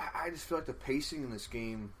 I just feel like the pacing in this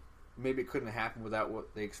game, maybe it couldn't happen without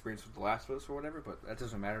what they experienced with The Last of Us or whatever, but that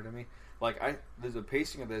doesn't matter to me. Like, the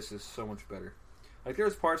pacing of this is so much better. Like,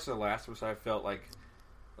 there's parts of The Last of Us I felt like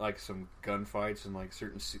like some gunfights and like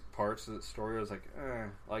certain parts of the story. I was like,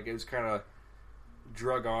 like it was kind of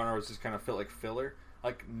drug on, or it just kind of felt like filler.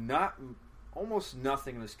 Like almost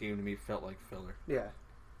nothing in this game to me felt like filler. Yeah.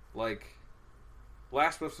 Like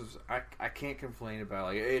Last of Us was, I can't complain about.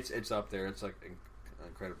 Like it's up there. It's like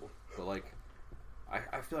incredible. But like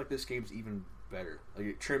I feel like this game's even better. Like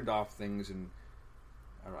it trimmed off things, and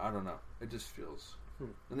I don't know. It just feels,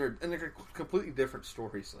 and they're completely different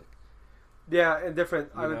stories. Like yeah, and different.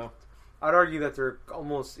 I'd argue that they're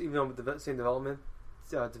almost, even though with the same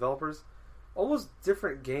developers, almost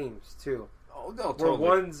different games too. Oh no, where totally.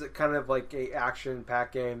 One's kind of like a action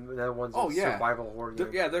pack game, and then one's a survival horror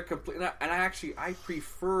game. They're complete. And I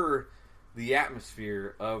prefer the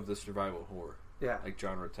atmosphere of the survival horror. Yeah, like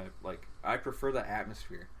genre type. Like I prefer the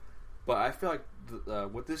atmosphere, but I feel like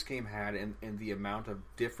what this game had, and the amount of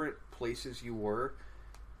different places you were,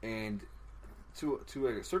 and to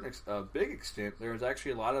a certain big extent, there was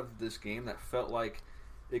actually a lot of this game that felt like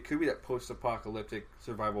it could be that post-apocalyptic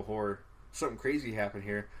survival horror. Something crazy happened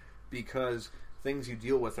here, because things you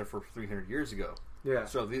deal with are for 300 years ago. Yeah.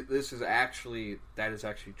 So this is actually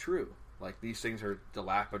true. Like these things are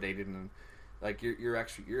dilapidated, and like you're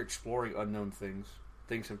exploring unknown things.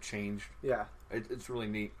 Things have changed. Yeah. It's really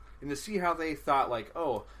neat, and to see how they thought, like,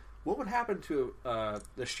 oh, what would happen to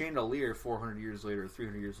the chandelier 400 years later,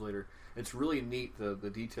 300 years later? It's really neat, the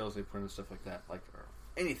details they put in and stuff like that, like or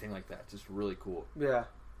anything like that. It's just really cool. Yeah.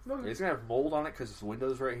 It's gonna have mold on it because it's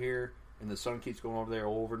windows right here, and the sun keeps going over there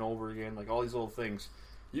over and over again. Like all these little things,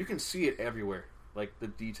 you can see it everywhere. Like the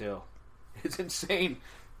detail, it's insane.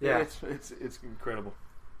 Yeah, it's incredible.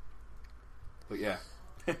 But yeah,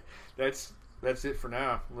 that's it for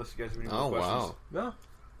now. Unless you guys have any more questions. Wow. No.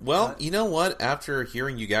 Well, you know what? After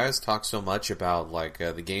hearing you guys talk so much about like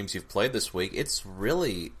the games you've played this week, it's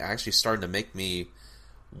really actually starting to make me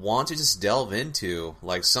want to just delve into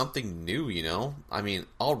like something new. You know, I mean,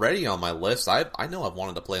 already on my list, I know I've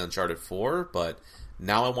wanted to play Uncharted 4, but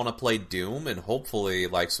now I want to play Doom and hopefully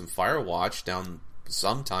like some Firewatch down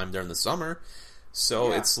sometime during the summer. So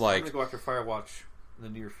yeah, it's like I'm gonna go after Firewatch in the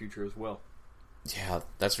near future as well. Yeah,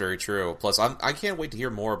 that's very true. Plus, I can't wait to hear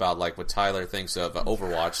more about like what Tyler thinks of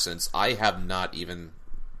Overwatch, since I have not even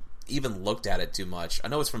looked at it too much. I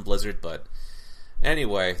know it's from Blizzard, but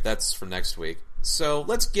anyway, that's for next week. So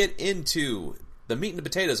let's get into the meat and the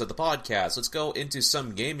potatoes of the podcast. Let's go into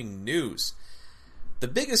some gaming news. The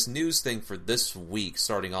biggest news thing for this week,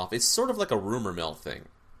 starting off, it's sort of like a rumor mill thing.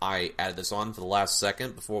 I added this on for the last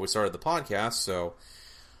second before we started the podcast, so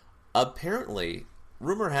apparently,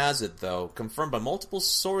 rumor has it, though, confirmed by multiple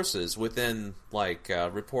sources within, like,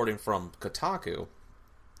 reporting from Kotaku,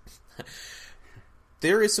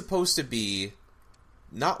 there is supposed to be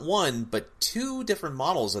not one, but two different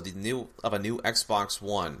models of a new Xbox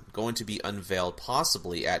One going to be unveiled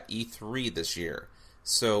possibly at E3 this year.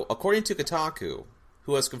 So, according to Kotaku,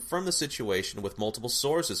 who has confirmed the situation with multiple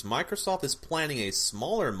sources, Microsoft is planning a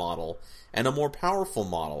smaller model and a more powerful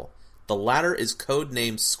model. The latter is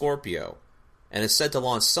codenamed Scorpio, and is said to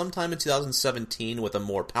launch sometime in 2017 with a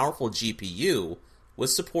more powerful GPU with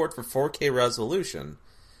support for 4K resolution.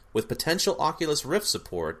 With potential Oculus Rift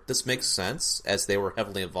support, this makes sense, as they were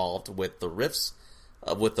heavily involved with the Rift's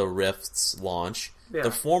launch. Yeah.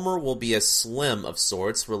 The former will be a slim of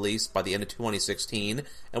sorts, released by the end of 2016,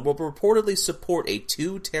 and will reportedly support a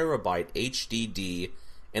 2TB HDD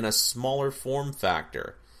in a smaller form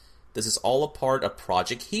factor. This is all a part of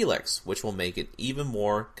Project Helix, which will make it even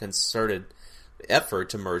more concerted effort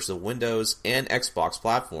to merge the Windows and Xbox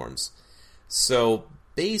platforms. So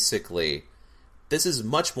basically, this is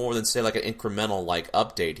much more than, say, like an incremental like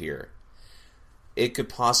update here. It could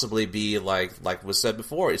possibly be like was said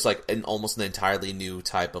before, it's like almost an entirely new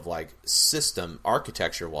type of like system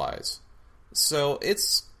architecture wise. So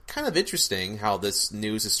it's kind of interesting how this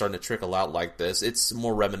news is starting to trickle out like this. It's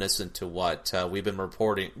more reminiscent to what we've been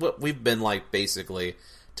reporting, what we've been like basically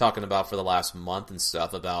talking about for the last month and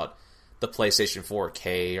stuff about the PlayStation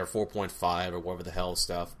 4K or 4.5 or whatever the hell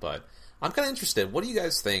stuff. But I'm kind of interested. What do you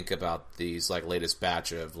guys think about these like latest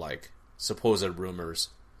batch of like supposed rumors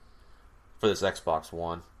for this Xbox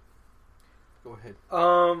One? Go ahead.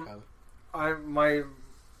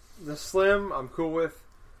 The Slim I'm cool with.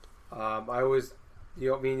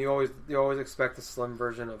 You always expect a slim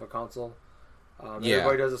version of a console.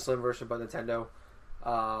 Everybody does a slim version, but Nintendo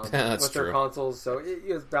That's with their true. consoles, so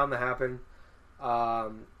it's bound to happen.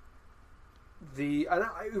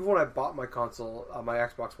 Even when I bought my console, my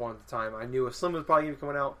Xbox One at the time, I knew a Slim was probably going to be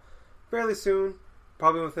coming out fairly soon,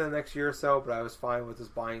 probably within the next year or so. But I was fine with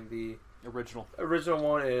just buying the Original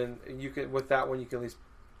one, and you can with that one you can at least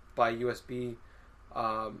buy USB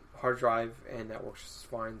hard drive, and that works just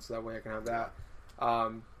fine. So that way I can have that.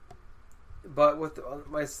 But with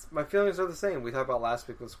my feelings are the same. We talked about last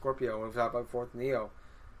week with Scorpio, and we talked about before with Neo.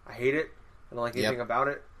 I hate it. I don't like anything about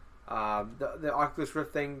it. The Oculus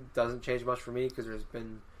Rift thing doesn't change much for me because there's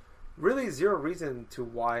been really zero reason to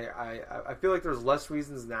why I feel like there's less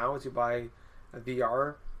reasons now to buy a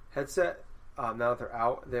VR headset now that they're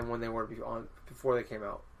out than when they were before they came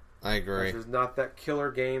out. I agree. There's not that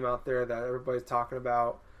killer game out there that everybody's talking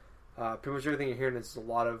about. Pretty much everything you're hearing is a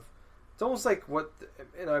lot of. It's almost like what,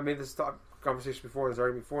 and I made this conversation before. There's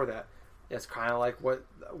already before that. It's kind of like what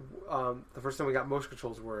the first time we got motion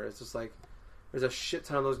controls were. It's just like there's a shit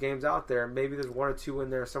ton of those games out there. Maybe there's one or two in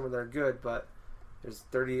there, some of them are good, but there's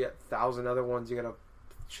 30,000 other ones. You got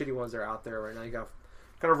shitty ones that are out there right now. You got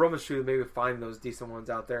kind of rummage through, maybe find those decent ones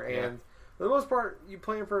out there. And for the most part, you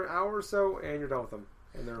play them for an hour or so, and you're done with them.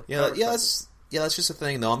 And they're that's just the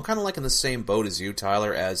thing though. I'm kind of like in the same boat as you,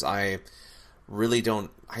 Tyler, as I don't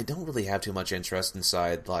really have too much interest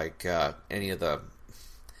inside like any of the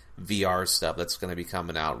VR stuff that's going to be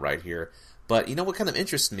coming out right here. But you know what kind of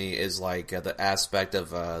interests me is like the aspect of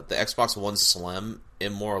the Xbox One Slim,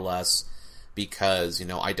 in more or less because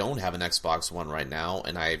I don't have an Xbox One right now,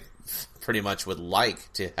 and I pretty much would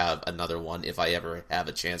like to have another one if I ever have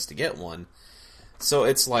a chance to get one. So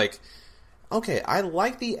it's like, okay, I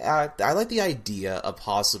like the idea of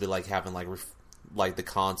possibly like having like the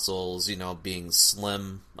consoles, being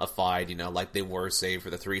slimified, like they were, say, for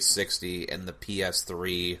the 360 and the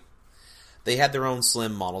PS3. They had their own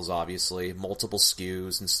slim models, obviously, multiple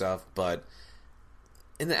SKUs and stuff, but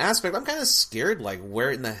in the aspect, I'm kind of scared, like, where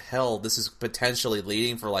in the hell this is potentially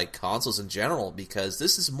leading for, like, consoles in general, because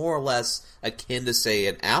this is more or less akin to, say,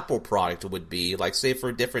 an Apple product would be, like, say,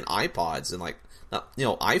 for different iPods and, like,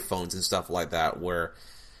 iPhones and stuff like that, where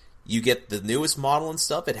you get the newest model and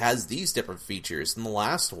stuff, it has these different features than the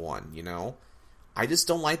last one, I just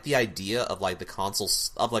don't like the idea of like the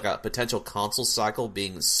consoles of like a potential console cycle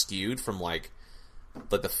being skewed from like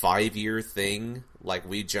the 5-year thing like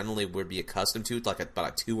we generally would be accustomed to, like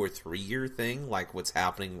about a 2 or 3 year thing, like what's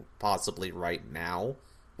happening possibly right now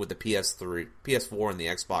with the PS4 and the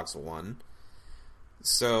Xbox One.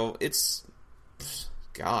 So it's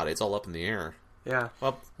all up in the air. Yeah.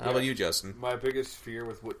 Well, how about you, Justin? My biggest fear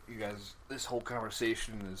with what you guys, this whole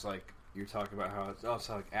conversation is like, you're talking about how it's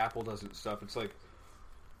like Apple doesn't stuff. It's like,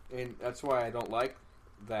 and that's why I don't like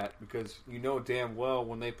that, because damn well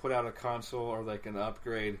when they put out a console or like an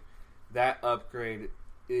upgrade, that upgrade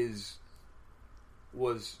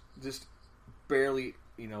was just barely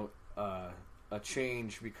a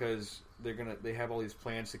change, because they have all these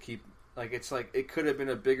plans to keep, like, it's like it could have been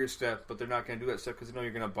a bigger step, but they're not going to do that step because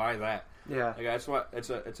you're going to buy that. Yeah, like that's why it's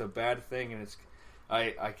a bad thing, and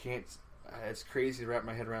I can't. It's crazy to wrap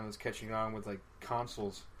my head around this catching on with like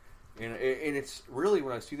consoles, and it's really,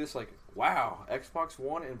 when I see this, like, wow, Xbox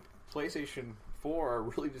One and PlayStation 4 are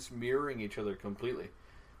really just mirroring each other completely.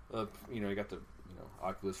 You got the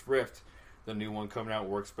Oculus Rift, the new one coming out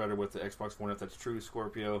works better with the Xbox One if that's true.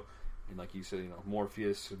 Scorpio, and like you said,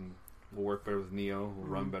 Morpheus and will work better with Neo, will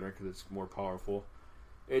run better because it's more powerful.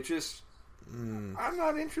 It just, I'm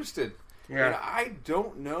not interested. Yeah. And I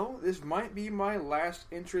don't know. This might be my last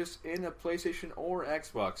interest in a PlayStation or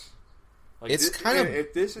Xbox. Like, it's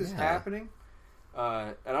if this is happening,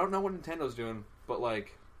 and I don't know what Nintendo's doing, but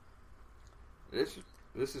like this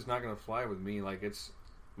is not going to fly with me. Like, it's,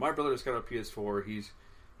 my brother just got a PS4.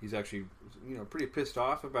 He's actually pretty pissed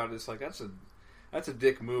off about it. It's like that's a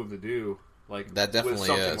dick move to do. Like, that definitely with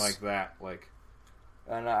something is. like that. Like,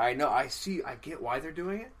 and I get why they're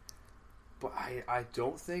doing it. But I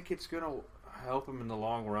don't think it's going to help them in the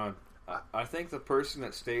long run. I think the person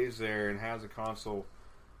that stays there and has a console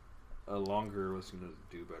longer was going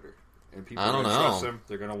to do better. And people are going to trust them.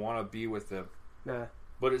 They're going to want to be with them. Yeah.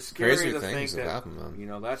 But it's scary Crazy to think things that, happen,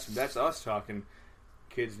 that's us talking.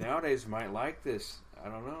 Kids nowadays might like this. I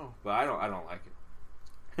don't know. But I don't like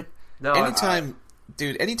it. No.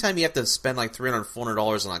 Anytime you have to spend like $300,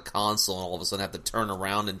 $400 on a console and all of a sudden have to turn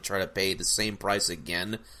around and try to pay the same price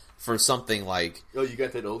again for something like, oh, you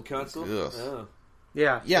got that old console? Ugh. Oh.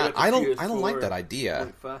 Yeah. I don't like that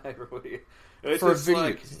idea. It's for a video,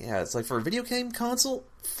 like, it's like for a video game console.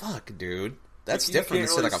 Fuck, dude, that's you different can't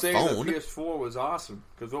than really like a say phone. The PS4 was awesome,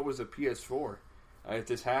 because what was a PS4? If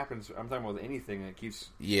this happens, I'm talking about anything that keeps.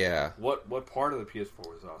 Yeah. What part of the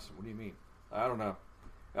PS4 was awesome? What do you mean? I don't know.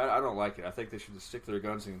 I don't like it. I think they should just stick to their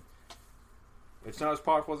guns, and it's not as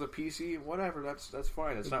powerful as a PC. Whatever, that's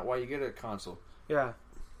fine. That's not why you get a console. Yeah.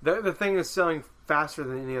 The thing is selling faster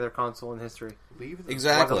than any other console in history. Leave the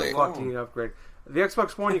Exactly. Why the fuck do you need to upgrade? The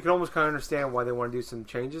Xbox One, you can almost kind of understand why they want to do some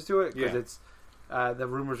changes to it, because it's the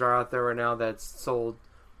rumors are out there right now that it's sold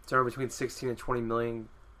somewhere between 16 and 20 million,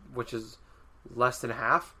 which is less than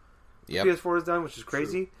half. Yep. PS4 has done, which is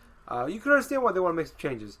crazy. You can understand why they want to make some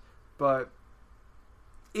changes, but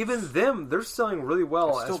even them, they're selling really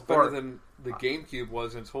well. It's still better than the GameCube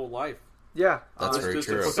was in its whole life. Yeah, That's very just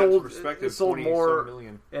true. to put It that into sold, perspective, it sold 20 more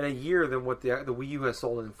million. in a year than what the Wii U has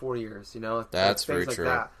sold in 4 years. You know, That's things very like true.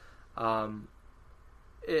 that.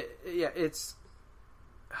 It's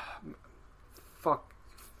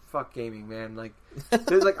fuck gaming, man. Like,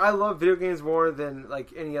 there's like I love video games more than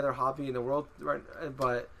like any other hobby in the world, right?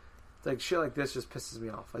 But like shit like this just pisses me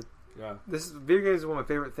off. Like, Yeah. Video games is one of my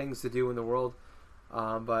favorite things to do in the world,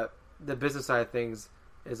 but the business side of things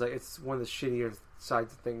is like it's one of the shittier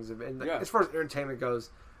sides of things. And like, as far as entertainment goes,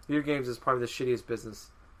 video games is probably the shittiest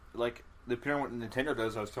business. Like, depending on what Nintendo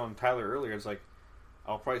does, I was telling Tyler earlier, it's like,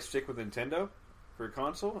 I'll probably stick with Nintendo for a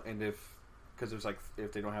console, and because there's like,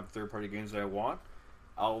 if they don't have third-party games that I want,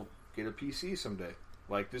 I'll get a PC someday.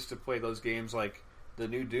 Like, just to play those games like the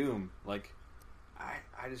new Doom. Like,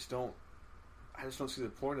 I just don't see the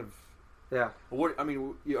point of... Yeah. What I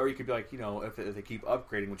mean, or you could be like, you know, if they keep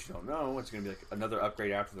upgrading, which you don't know, it's going to be like another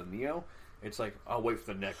upgrade after the Neo. It's like, I'll wait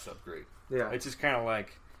for the next upgrade. Yeah. It's just kind of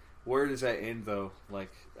like, where does that end, though?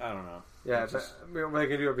 Like, I don't know. Yeah, It's just- I mean, what are they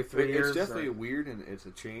going to do every 3 years? It's definitely weird and it's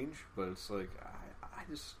a change, but it's like, I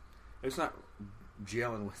just, it's not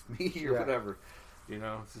gelling with me or whatever. You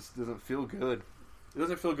know, it just doesn't feel good. It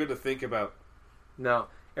doesn't feel good to think about. No.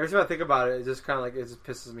 Every time I think about it, it just kind of like, it just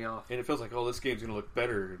pisses me off. And it feels like, oh, this game's going to look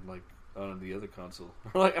better like on the other console.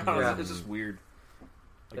 Like, I don't know, it's just weird.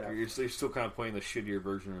 Like, you're still kind of playing the shittier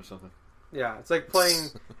version or something. Yeah, it's like playing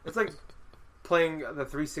the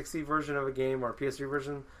 360 version of a game or PS3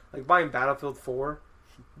 version. Like buying Battlefield 4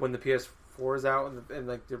 when the PS4 is out, and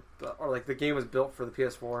like the game was built for the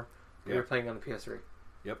PS4, but you're playing on the PS3.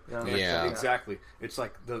 Yep. You know, Yeah. Exactly. It's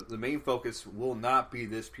like the main focus will not be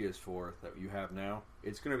this PS4 that you have now.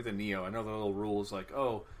 It's going to be the Neo. I know the little rules like,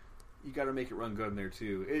 oh, you got to make it run good in there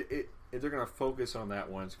too. If they're going to focus on that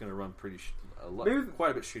one, it's going to run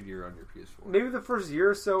quite a bit shittier on your PS4. Maybe the first year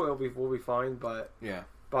or so we'll be fine, but Yeah.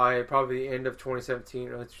 by probably the end of 2017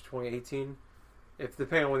 or 2018, if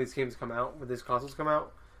depending on when these games come out, when these consoles come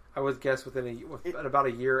out, I would guess within about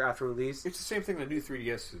a year after release. It's the same thing the new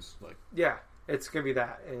 3DS is like. Yeah, it's gonna be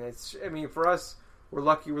that, and it's. I mean, for us, we're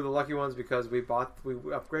lucky. We're the lucky ones because we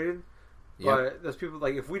upgraded. Yep. But those people,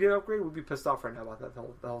 like, if we didn't upgrade, we'd be pissed off right now about the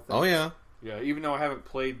whole thing. Oh yeah. Yeah, even though I haven't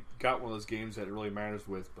got one of those games that it really matters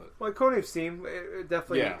with, but Like Code of Steam, it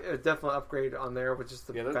definitely upgrade on there with just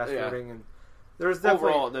the fast forwarding, and there's definitely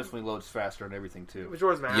overall it definitely loads faster and everything too.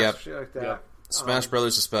 Majora's Mask, Yep. shit like that. Yep. Smash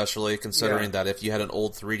Brothers especially, considering that if you had an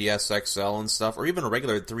old 3DS XL and stuff, or even a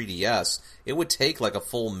regular 3DS, it would take like a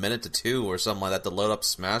full minute to two or something like that to load up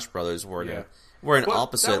Smash Brothers. We're an But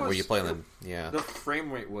opposite that where was- you play them. Yeah. The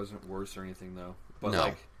frame rate wasn't worse or anything though. But No.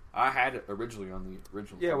 like I had it originally on the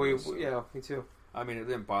original. Yeah, 3DS, me too. I mean, it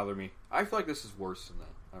didn't bother me. I feel like this is worse than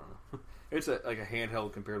that. I don't know. It's like a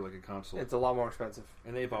handheld compared to like a console. It's a lot more expensive.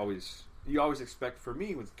 And you always expect, for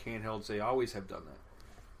me with handhelds, they always have done that.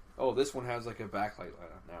 Oh, this one has like a backlight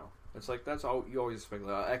now. It's like that's all you always expect.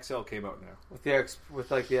 XL came out now. With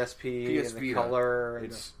the SP and the color.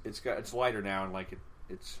 And it's lighter now, and like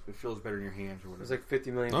it feels better in your hands or whatever. there's like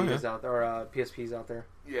 50 million Vitas out there, or PSPs out there.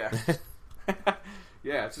 Yeah.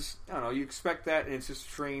 Yeah, it's just, I don't know, you expect that, and it's just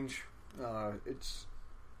strange. I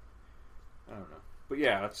don't know. But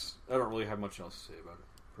yeah, I don't really have much else to say about it,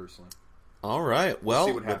 personally. All right. Well,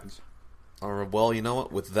 see what happens. Well, you know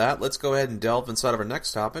what? With that, let's go ahead and delve inside of our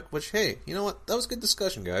next topic, which, hey, you know what? That was a good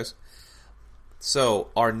discussion, guys. So,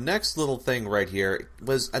 our next little thing right here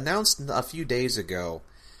was announced a few days ago.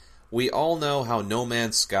 We all know how No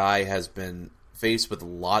Man's Sky has been faced with a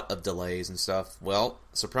lot of delays and stuff. Well,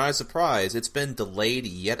 surprise, surprise, it's been delayed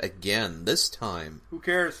yet again, this time Who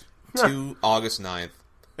cares? to August 9th.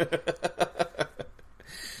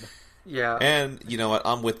 Yeah. And, you know what?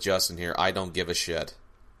 I'm with Justin here. I don't give a shit.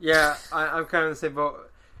 Yeah, I'm kind of in the same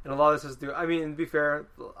boat. And a lot of this has to do... I mean, to be fair,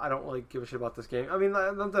 I don't really give a shit about this game. I mean, I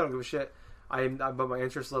don't give a shit. But my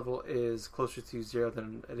interest level is closer to zero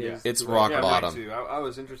than it is. It's to rock Yeah, bottom. mine too. I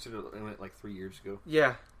was interested in it like 3 years ago.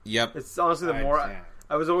 Yeah. Yep. It's honestly the more... Yeah.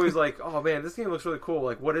 I was always like, oh man, this game looks really cool.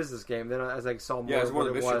 Like, what is this game? Then as I saw more Yeah, it's more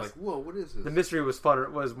what the it mystery. was, Like, whoa, what is this? the mystery was fun.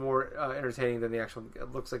 It was more entertaining than the actual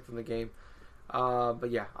it looks like from the game. But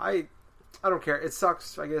yeah, I don't care. It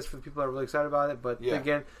sucks, I guess, for the people that are really excited about it. But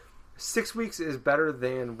again, 6 weeks is better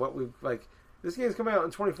than what we like. This game's coming out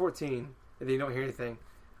in 2014, and then you don't hear anything.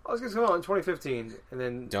 Oh, this game's coming out in 2015, and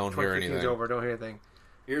then Don't hear 2015's anything. over. Don't hear anything.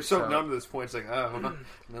 You're so numb to this point. It's like, oh,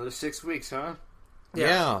 another 6 weeks, huh?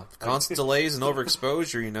 Yeah, constant delays and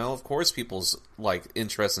overexposure. Of course, people's like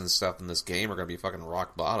interest in stuff in this game are going to be fucking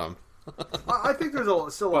rock bottom. I think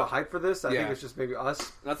there's still a lot of hype for this. I think it's just maybe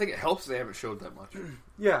us. And I think it helps they haven't showed that much.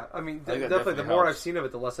 Yeah, I mean, definitely the more I've seen of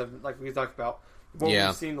it, the less I've, like we talked about, the more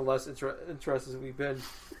we've seen, the less interested we've been.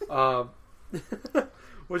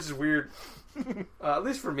 Which is weird. At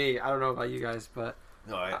least for me. I don't know about you guys, but...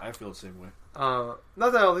 No, I feel the same way. Not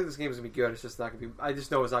that I don't think this game is going to be good, it's just not going to be... I just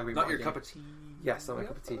know it's not going to be not my your game. cup of tea. Yes, not my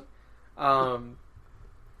cup of tea.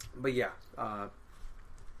 But yeah.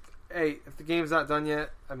 Hey, if the game's not done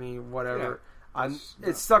yet, I mean, whatever. Yeah,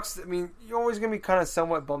 it sucks. I mean, you're always going to be kind of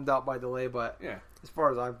somewhat bummed out by delay, but as far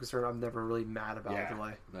as I'm concerned, I'm never really mad about a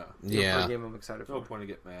delay. No. For a game I'm excited for. No point to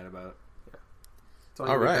get mad about it. Yeah. It's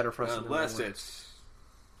only going to be better for us unless it's...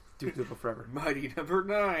 Duke Nukem Forever. Mighty number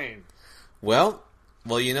 9. Well,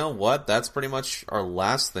 you know what? That's pretty much our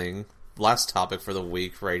last topic for the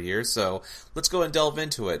week right here. So let's go and delve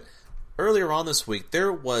into it. Earlier on this week,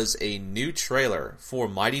 there was a new trailer for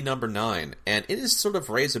Mighty Number 9, and it has sort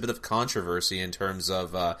of raised a bit of controversy in terms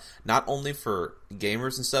of not only for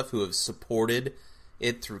gamers and stuff who have supported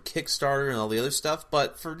it through Kickstarter and all the other stuff,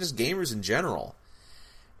 but for just gamers in general.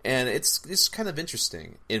 And it's kind of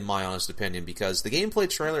interesting, in my honest opinion, because the gameplay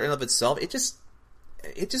trailer in and of itself, it just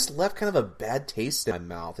left kind of a bad taste in my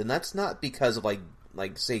mouth. And that's not because of,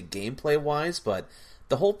 like say, gameplay-wise, but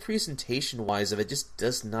the whole presentation-wise of it just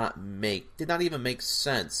did not even make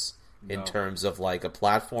sense in terms of, like, a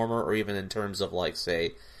platformer, or even in terms of, like,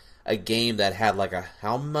 say, a game that had, like,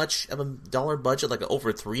 how much of a dollar budget? Like,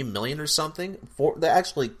 over $3 million or something?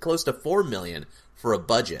 Actually, close to $4 million for a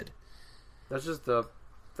budget. That's just the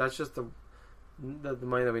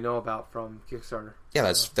money that we know about from Kickstarter. Yeah,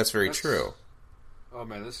 that's very true. Oh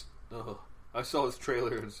man, I saw this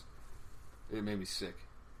trailer. It made me sick.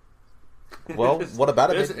 Well, what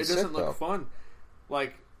about it? It doesn't look fun.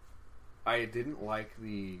 Like, I didn't like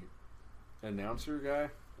the announcer guy,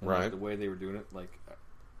 and right? Like the way they were doing it. Like,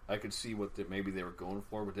 I could see what maybe they were going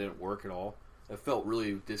for, but it didn't work at all. It felt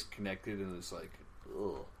really disconnected, and it's like,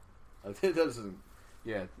 ugh. It doesn't.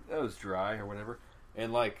 Yeah, that was dry or whatever.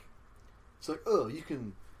 And like, it's like, oh, you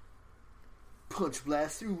can punch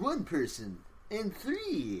blast through one person and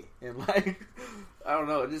 3, and like, I don't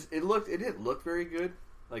know. It didn't look very good.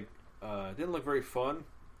 Like, it didn't look very fun.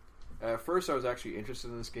 At first, I was actually interested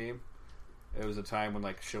in this game. It was a time when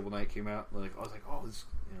like Shovel Knight came out. Like, I was like, oh, this,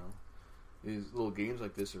 these little games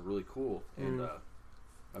like this are really cool. And I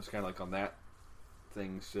was kind of like on that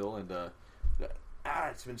thing still. And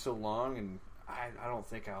it's been so long, and I don't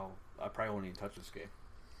think I probably won't even touch this game.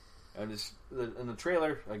 And the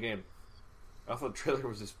trailer, again, I thought the trailer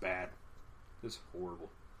was just bad. Just horrible.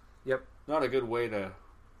 Yep. Not a good way to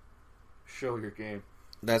show your game.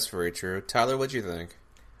 That's very true. Tyler, what'd you think?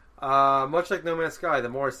 Much like No Man's Sky, the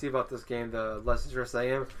more I see about this game, the less interested I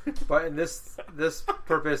am. But in this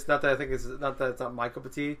purpose, not that it's not my cup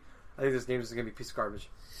of tea, I think this game is going to be a piece of garbage.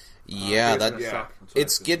 Yeah, suck.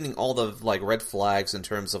 It's getting all the like red flags in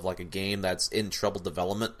terms of like a game that's in troubled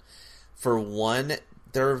development. For one,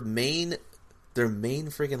 their main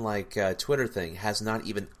freaking like Twitter thing has not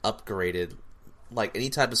even upgraded like any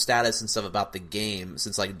type of status and stuff about the game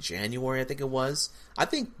since like January, I think it was. I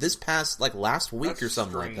think this past like last week That's or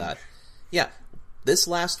something strange. like that. Yeah, this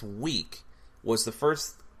last week was the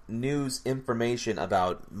first news information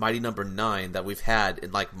about Mighty Number 9 that we've had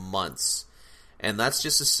in like months. And that's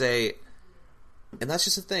just to say, and that's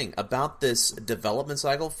just the thing about this development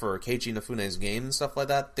cycle for Keiji Inafune's game and stuff like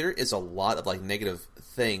that. There is a lot of like negative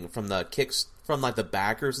thing from from like the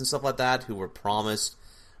backers and stuff like that who were promised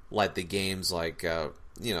like the game's like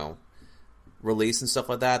release and stuff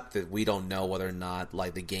like that we don't know whether or not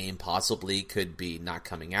like the game possibly could be not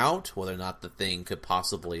coming out, whether or not the thing could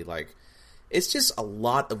possibly like. It's just a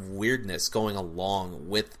lot of weirdness going along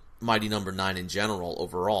with Mighty Number 9 in general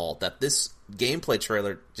overall, that this gameplay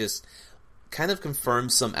trailer just kind of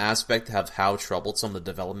confirms some aspect of how troubled some of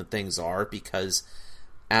the development things are, because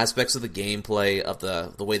aspects of the gameplay, of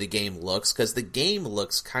the way the game looks, because the game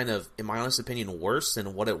looks kind of, in my honest opinion, worse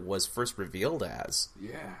than what it was first revealed as.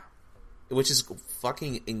 Yeah. Which is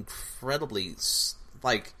fucking incredibly,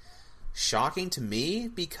 like, shocking to me,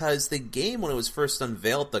 because the game, when it was first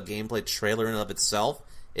unveiled, the gameplay trailer in and of itself,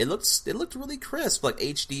 it looked really crisp, like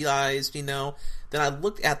HDized, Then I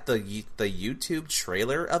looked at the YouTube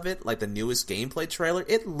trailer of it, like the newest gameplay trailer.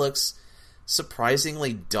 It looks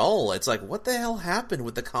surprisingly dull. It's like, what the hell happened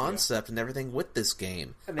with the concept and everything with this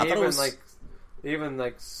game? And they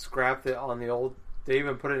even scrapped it on the old. They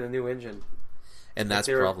even put it in a new engine. And that's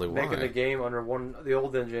probably why making the game under the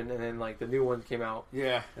old engine, and then like the new one came out.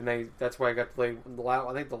 Yeah, and that's why I got to play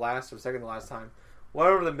I think the last or second to last time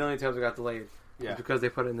whatever the million times it got delayed. Yeah. Because they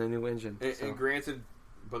put in the new engine. And granted,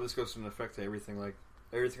 but this goes into effect to everything. Like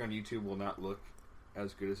everything on YouTube will not look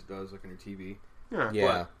as good as it does like on your TV.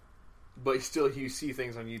 Yeah. But still, you see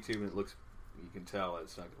things on YouTube and it looks. You can tell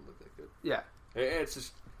it's not going to look that good. Yeah. It's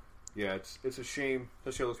just. Yeah, it's a shame,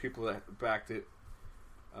 especially those people that backed it.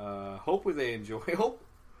 Hopefully they enjoy.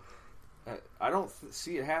 I don't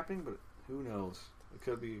see it happening, but who knows? It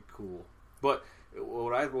could be cool. But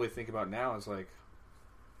what I really think about now is like,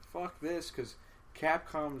 fuck this, because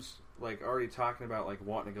Capcom's like already talking about like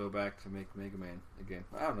wanting to go back to make Mega Man again.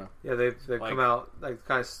 I don't know. Yeah, they've Like- come out like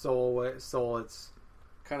kind of stole its.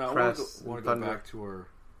 Kind of Press want and to go thunder. back to our,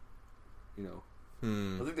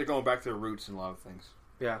 I think they're going back to their roots in a lot of things.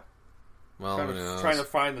 Yeah. Well, Kind who of knows? trying to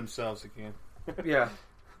find themselves again. Yeah.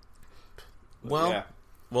 But Well, yeah.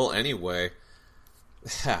 well, anyway,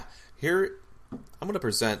 here I'm going to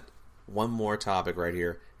present one more topic right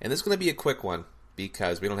here, and this is going to be a quick one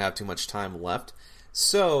because we don't have too much time left.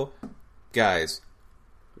 So, guys,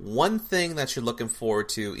 one thing that you're looking forward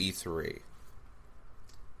to E3.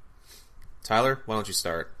 Tyler, why don't you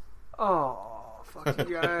start? Oh, fuck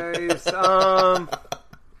you guys.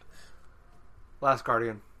 Last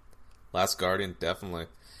Guardian. Last Guardian, definitely.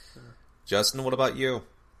 Justin, what about you?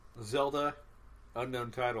 Zelda,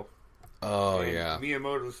 unknown title. Oh, And yeah.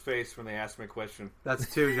 Miyamoto's face when they asked him a question.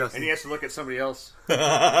 That's two, Justin. And he has to look at somebody else. Trying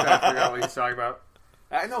to figure out what he's talking about.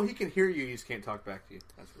 I know he can hear you, he just can't talk back to you.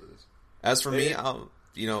 That's what it is. As for me, It-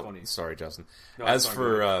 funny. sorry, Justin. No, As it's fine,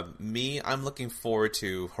 for go me, I'm looking forward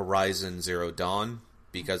to Horizon Zero Dawn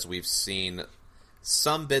because we've seen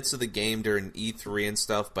some bits of the game during E3 and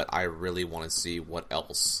stuff, but I really want to see what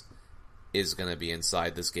else is going to be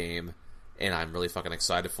inside this game, and I'm really fucking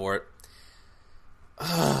excited for it.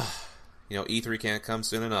 E3 can't come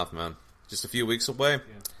soon enough, man. Just a few weeks away.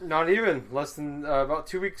 Not even. Less than about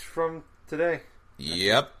 2 weeks from today.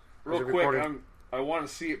 Yep. Real Is it quick, recording? I want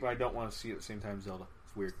to see it, but I don't want to see it at the same time as Zelda.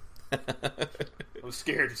 It's weird. I'm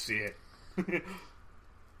scared to see it.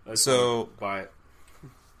 I just So- wanna buy it.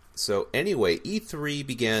 So anyway, E3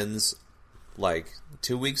 begins like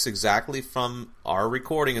 2 weeks exactly from our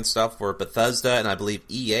recording and stuff, where Bethesda and I believe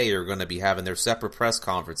EA are going to be having their separate press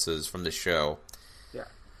conferences from the show. Yeah.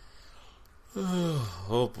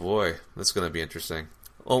 Oh boy, that's going to be interesting.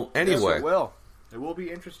 Well, Yes, anyway, it will. It will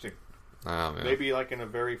be interesting. oh, man. Maybe like in a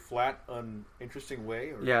very flat, uninteresting way.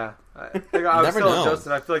 Or, Yeah. I was Never telling know.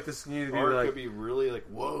 Justin, I feel like this needs to be Or it like. could be really like,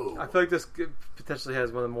 whoa. I feel like this potentially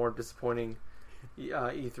has one of the more disappointing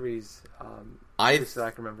E3s. I At least that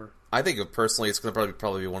I can remember. I think personally, it's going to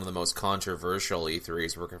probably be one of the most controversial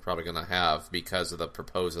E3s we're probably going to have because of the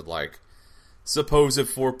supposed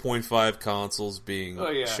 4.5 consoles being Oh,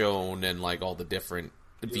 yeah. shown and like all the different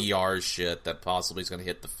VR shit that possibly is going to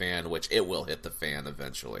hit the fan, which it will hit the fan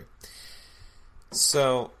eventually.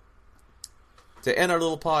 So, to end our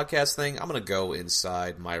little podcast thing, I'm going to go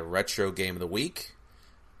inside my retro game of the week,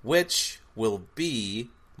 which will be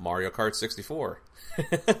Mario Kart 64.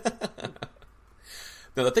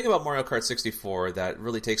 Now, the thing about Mario Kart 64 that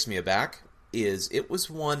really takes me aback is it was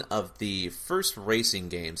one of the first racing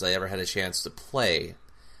games I ever had a chance to play.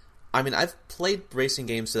 I mean, I've played racing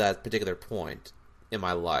games to that particular point in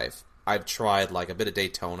my life. I've tried like a bit of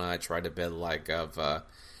Daytona. I tried a bit of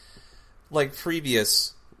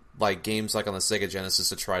previous like games like on the Sega Genesis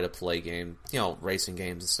to try to play racing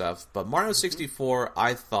games and stuff. But Mario 64,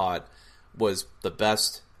 I thought was the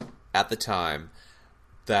best at the time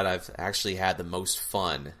that I've actually had the most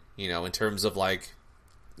fun, in terms of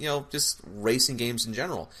just racing games in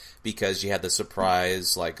general, because you had the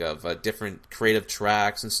surprise of different creative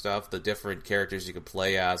tracks and stuff, the different characters you could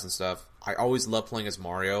play as and stuff. I always loved playing as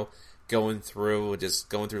Mario, going through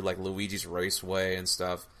like Luigi's Raceway and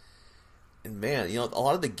stuff. And man, a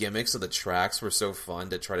lot of the gimmicks of the tracks were so fun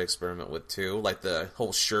to try to experiment with too, like the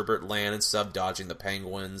whole Sherbert Land and stuff, dodging the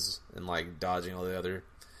penguins and like dodging all the other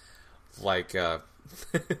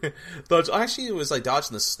actually it was like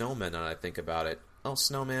dodging the snowmen now that I think about it. Oh,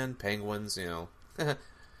 snowman, penguins, Kind of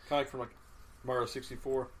like from like Mario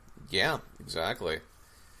 64. Yeah, exactly.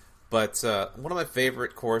 But one of my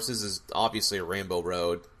favorite courses is obviously Rainbow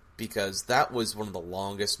Road, because that was one of the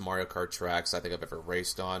longest Mario Kart tracks I think I've ever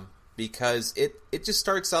raced on. Because it just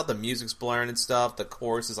starts out, the music's blaring and stuff, the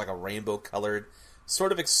course is like a rainbow colored,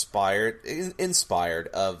 sort of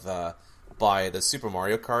inspired by the Super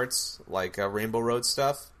Mario Karts, like Rainbow Road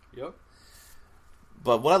stuff. Yep.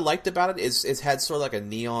 But what I liked about it is it had sort of like a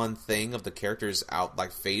neon thing of the characters' out,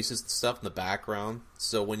 like faces and stuff in the background.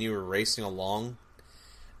 So when you were racing along,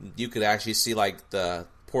 you could actually see like the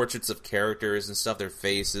portraits of characters and stuff, their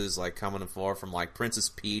faces like coming and forth, from like Princess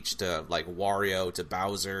Peach to like Wario to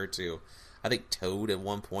Bowser to I think Toad at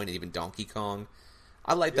one point, and even Donkey Kong.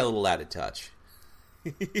 I like that little added touch.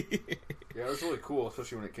 Yeah, it was really cool,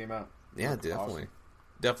 especially when it came out. Yeah, definitely. Awesome.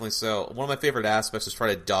 Definitely so. One of my favorite aspects is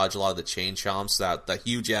trying to dodge a lot of the chain chomps, the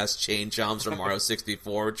huge-ass chain chomps from Mario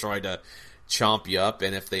 64 trying to chomp you up,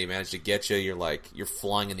 and if they manage to get you, you're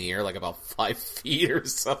flying in the air like about 5 feet or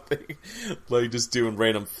something. Like, just doing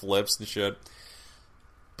random flips and shit.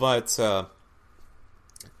 But,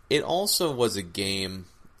 it also was a game,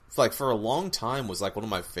 like, for a long time was, like, one of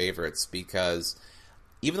my favorites, because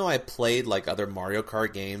even though I played, like, other Mario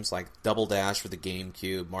Kart games, like Double Dash for the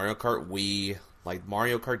GameCube, Mario Kart Wii, like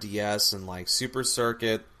Mario Kart DS, and, like, Super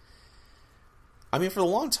Circuit, I mean, for a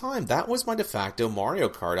long time, that was my de facto Mario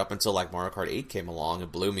Kart up until, like, Mario Kart 8 came along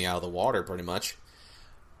and blew me out of the water, pretty much.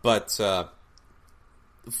 But,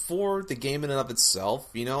 for the game in and of itself,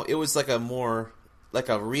 you know, it was like a more, like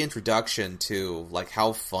a reintroduction to, like,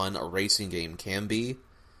 how fun a racing game can be.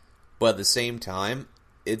 But at the same time,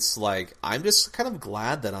 it's like, I'm just kind of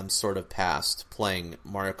glad that I'm sort of past playing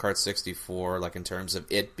Mario Kart 64, like, in terms of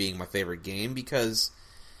it being my favorite game, because,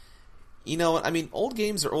 you know, I mean, old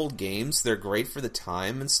games are old games. They're great for the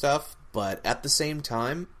time and stuff, but at the same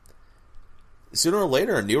time, sooner or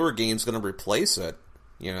later, a newer game's going to replace it,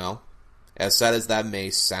 you know? As sad as that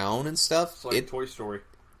may sound and stuff. It's like Toy Story.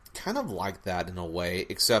 Kind of like that in a way,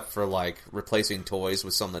 except for, like, replacing toys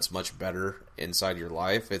with something that's much better inside your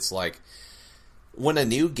life. It's like, when a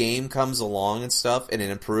new game comes along and stuff, and it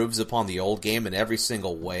improves upon the old game in every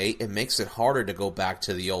single way, it makes it harder to go back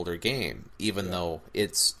to the older game, even though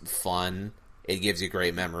it's fun, it gives you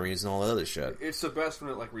great memories and all that other shit. It's the best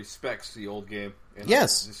when it, like, respects the old game. And,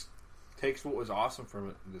 yes. Just takes what was awesome from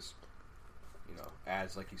it and just, you know,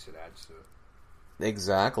 adds, like you said, adds to it.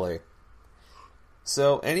 Exactly.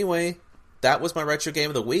 So, anyway, that was my retro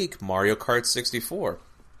game of the week, Mario Kart 64.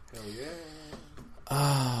 Hell yeah.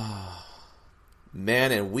 Ah.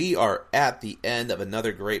 Man, and we are at the end of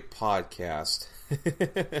another great podcast.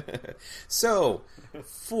 So,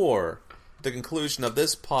 for the conclusion of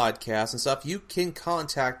this podcast and stuff, you can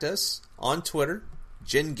contact us on Twitter,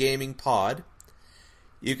 Gen Gaming Pod.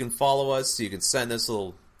 You can follow us, you can send us a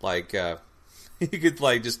little, like, you could,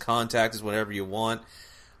 like, just contact us whenever you want.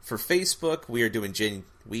 For Facebook, we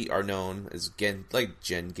are known as Gen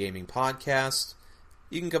Gaming Podcast.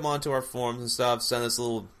 You can come onto our forums and stuff, send us a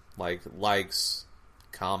little, like, likes,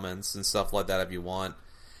 comments, and stuff like that if you want.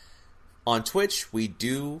 On Twitch, we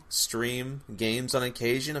do stream games on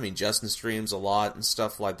occasion. I mean, Justin streams a lot and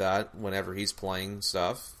stuff like that whenever he's playing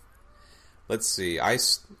stuff. Let's see. I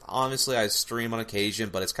stream on occasion,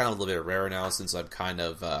 but it's kind of a little bit rare now since I'm kind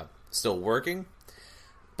of still working.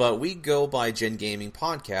 But we go by Gen Gaming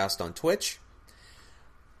Podcast on Twitch.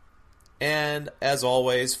 And as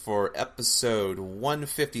always, for episode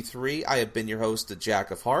 153, I have been your host, the Jack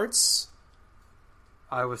of Hearts.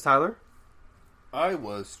 I was Tyler. I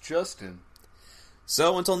was Justin.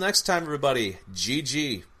 So until next time, everybody,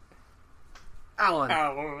 GG. Alan.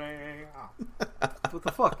 What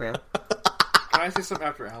the fuck, man? Can I say something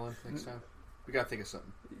after Alan next time? We gotta think of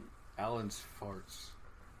something. Alan's farts.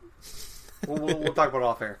 We'll talk about it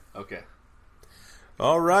off air. Okay.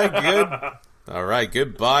 All right, good. All right,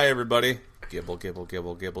 goodbye, everybody. Gibble, gibble,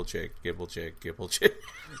 gibble, gibble, Jake, gibble, Jake, gibble, Jake.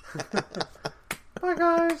 Bye,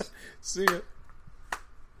 guys. See ya.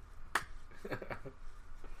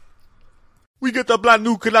 We got a brand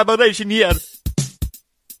new collaboration here.